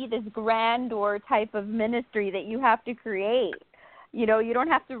have to be this grandeur type of ministry that you have to create. You know, you don't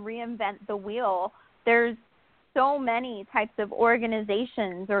have to reinvent the wheel. There's so many types of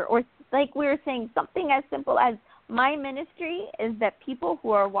organizations or like we were saying, something as simple as my ministry is that people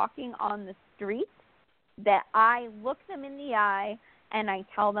who are walking on the street, that I look them in the eye and I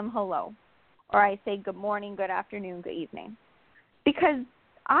tell them hello, or I say good morning, good afternoon, good evening. Because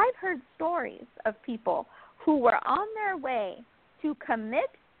I've heard stories of people who were on their way to commit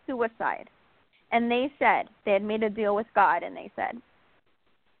suicide, and they said, they had made a deal with God, and they said,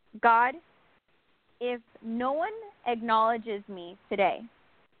 God, if no one acknowledges me today,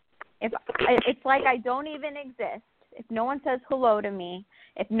 if it's like I don't even exist, if no one says hello to me,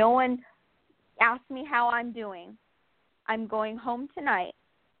 if no one asks me how I'm doing, I'm going home tonight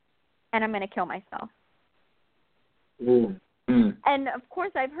and I'm going to kill myself. Mm. And, of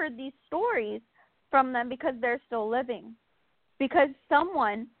course, I've heard these stories from them because they're still living, because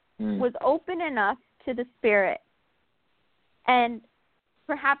someone was open enough to the Spirit, and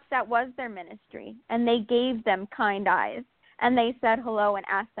perhaps that was their ministry, and they gave them kind eyes, and they said hello and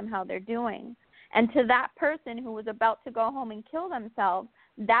asked them how they're doing. And to that person who was about to go home and kill themselves,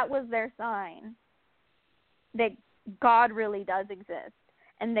 that was their sign that God really does exist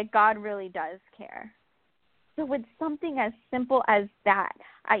and that God really does care. So it's something as simple as that.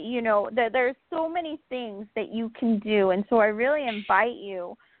 There's so many things that you can do, and so I really invite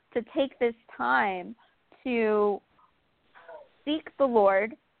you to take this time to seek the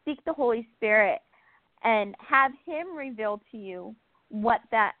Lord, seek the Holy Spirit, and have Him reveal to you what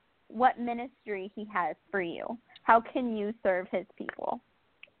ministry He has for you. How can you serve His people?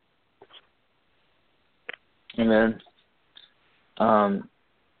 Amen.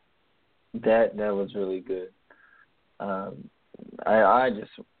 That was really good. I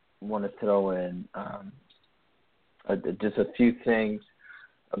just want to throw in just a few things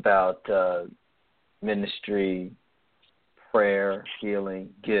about ministry, prayer, healing,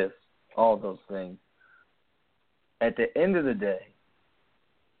 gifts, all those things. At the end of the day,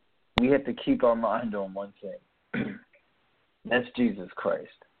 we have to keep our mind on one thing. That's Jesus Christ.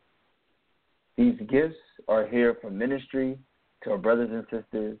 These gifts are here for ministry to our brothers and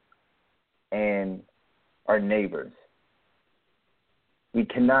sisters and our neighbors. We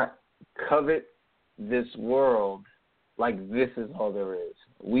cannot covet this world like this is all there is.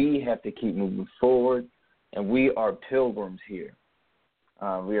 We have to keep moving forward, and we are pilgrims here.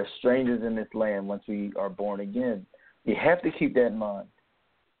 We are strangers in this land once we are born again. You have to keep that in mind.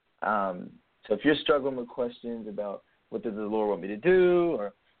 So if you're struggling with questions about what does the Lord want me to do,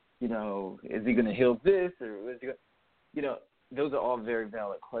 or, is He going to heal this, or is He going those are all very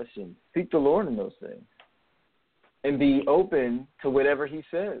valid questions. Seek the Lord in those things. And be open to whatever He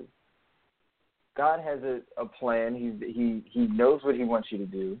says. God has a plan. He knows what He wants you to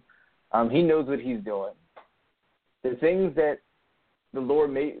do. He knows what He's doing. The things that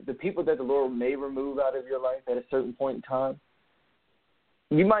the people that the Lord may remove out of your life at a certain point in time,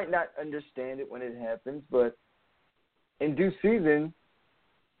 you might not understand it when it happens, but in due season,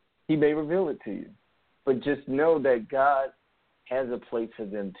 He may reveal it to you. But just know that God has a place for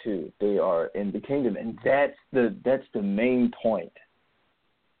them too. They are in the kingdom, and that's the main point.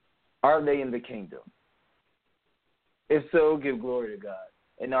 Are they in the kingdom? If so, give glory to God.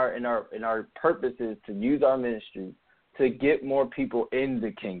 And our purpose is to use our ministry to get more people in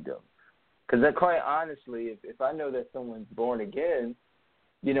the kingdom. Because quite honestly, if I know that someone's born again,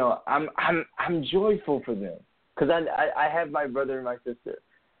 you know, I'm joyful for them because I have my brother and my sister.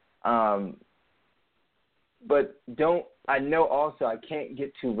 But I know also I can't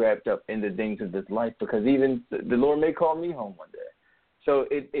get too wrapped up in the things of this life because even the Lord may call me home one day. So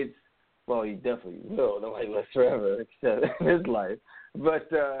it's well, He definitely will. Nobody lives forever except in this life.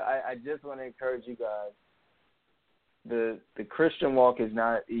 But I just want to encourage you guys. The Christian walk is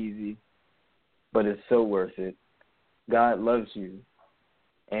not easy, but it's so worth it. God loves you,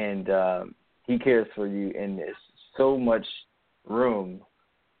 and He cares for you, and there's so much room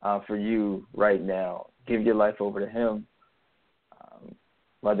for you right now. Give your life over to Him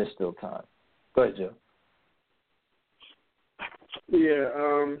while there's still time. Go ahead, Joe. Yeah,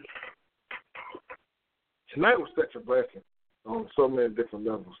 tonight was such a blessing on so many different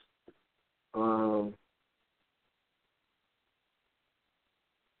levels.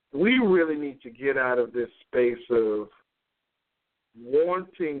 We really need to get out of this space of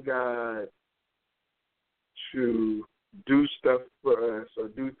wanting God to do stuff for us or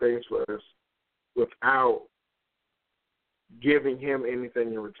do things for us without giving Him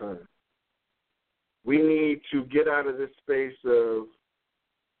anything in return. We need to get out of this space of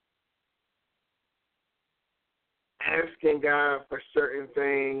asking God for certain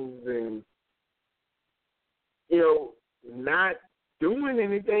things and, you know, not doing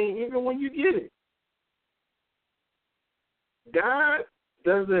anything even when you get it. God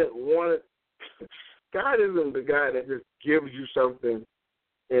doesn't want it. God isn't the guy that just gives you something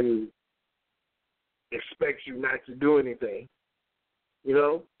and expects you not to do anything. You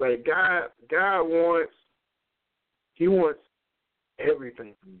know, like God wants, He wants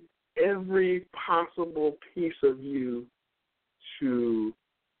everything from you, every possible piece of you to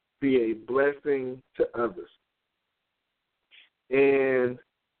be a blessing to others. And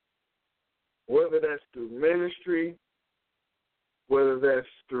whether that's through ministry, whether that's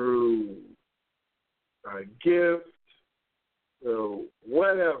through a gift,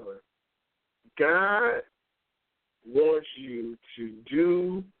 whatever, God wants you to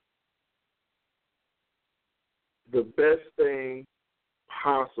do the best thing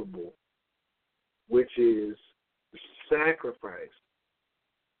possible, which is sacrifice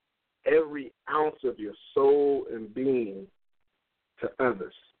every ounce of your soul and being to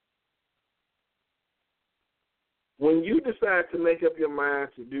others. When you decide to make up your mind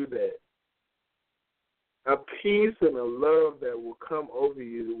to do that, a peace and a love that will come over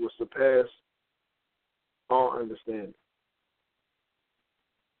you will surpass all understanding.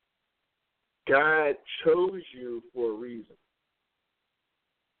 God chose you for a reason.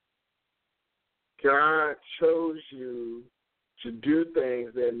 God chose you to do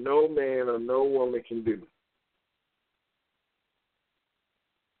things that no man or no woman can do.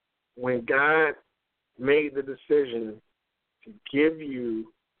 When God made the decision to give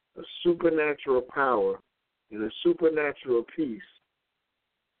you a supernatural power and a supernatural peace,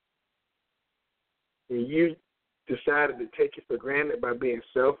 and you decided to take it for granted by being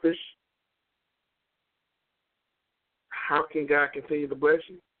selfish, how can God continue to bless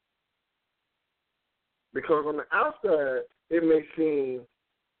you? Because on the outside, it may seem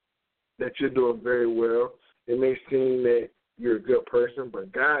that you're doing very well. It may seem that you're a good person,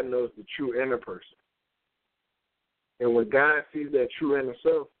 but God knows the true inner person. And when God sees that true inner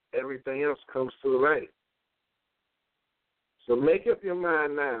self, everything else comes to the light. So make up your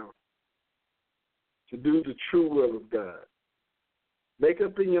mind now to do the true will of God. Make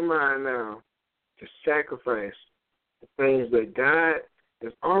up in your mind now to sacrifice the things that God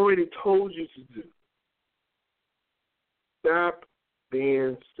has already told you to do. Stop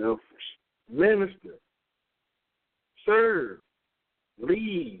being selfish. Minister. Serve.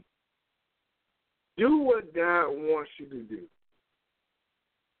 Lead. Do what God wants you to do.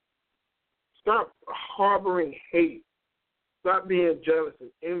 Stop harboring hate. Stop being jealous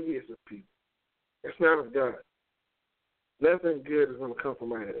and envious of people. It's not of God. Nothing good is going to come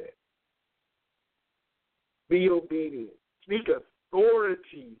from out of that. Be obedient. Speak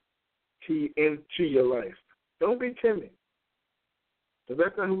authority into your life. Don't be timid. Because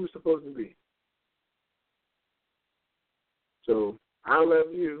that's not who we're supposed to be. So I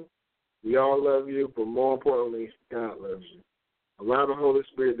love you. We all love you. But more importantly, God loves you. Allow the Holy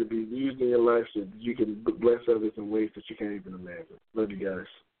Spirit to be used in your life so that you can bless others in ways that you can't even imagine. Love you guys.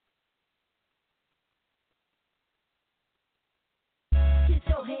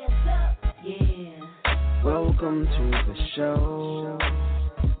 your hands up, yeah. Welcome to the show.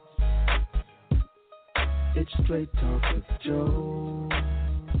 It's Straight Talk with Joe.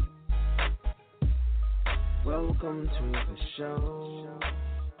 Welcome to the show.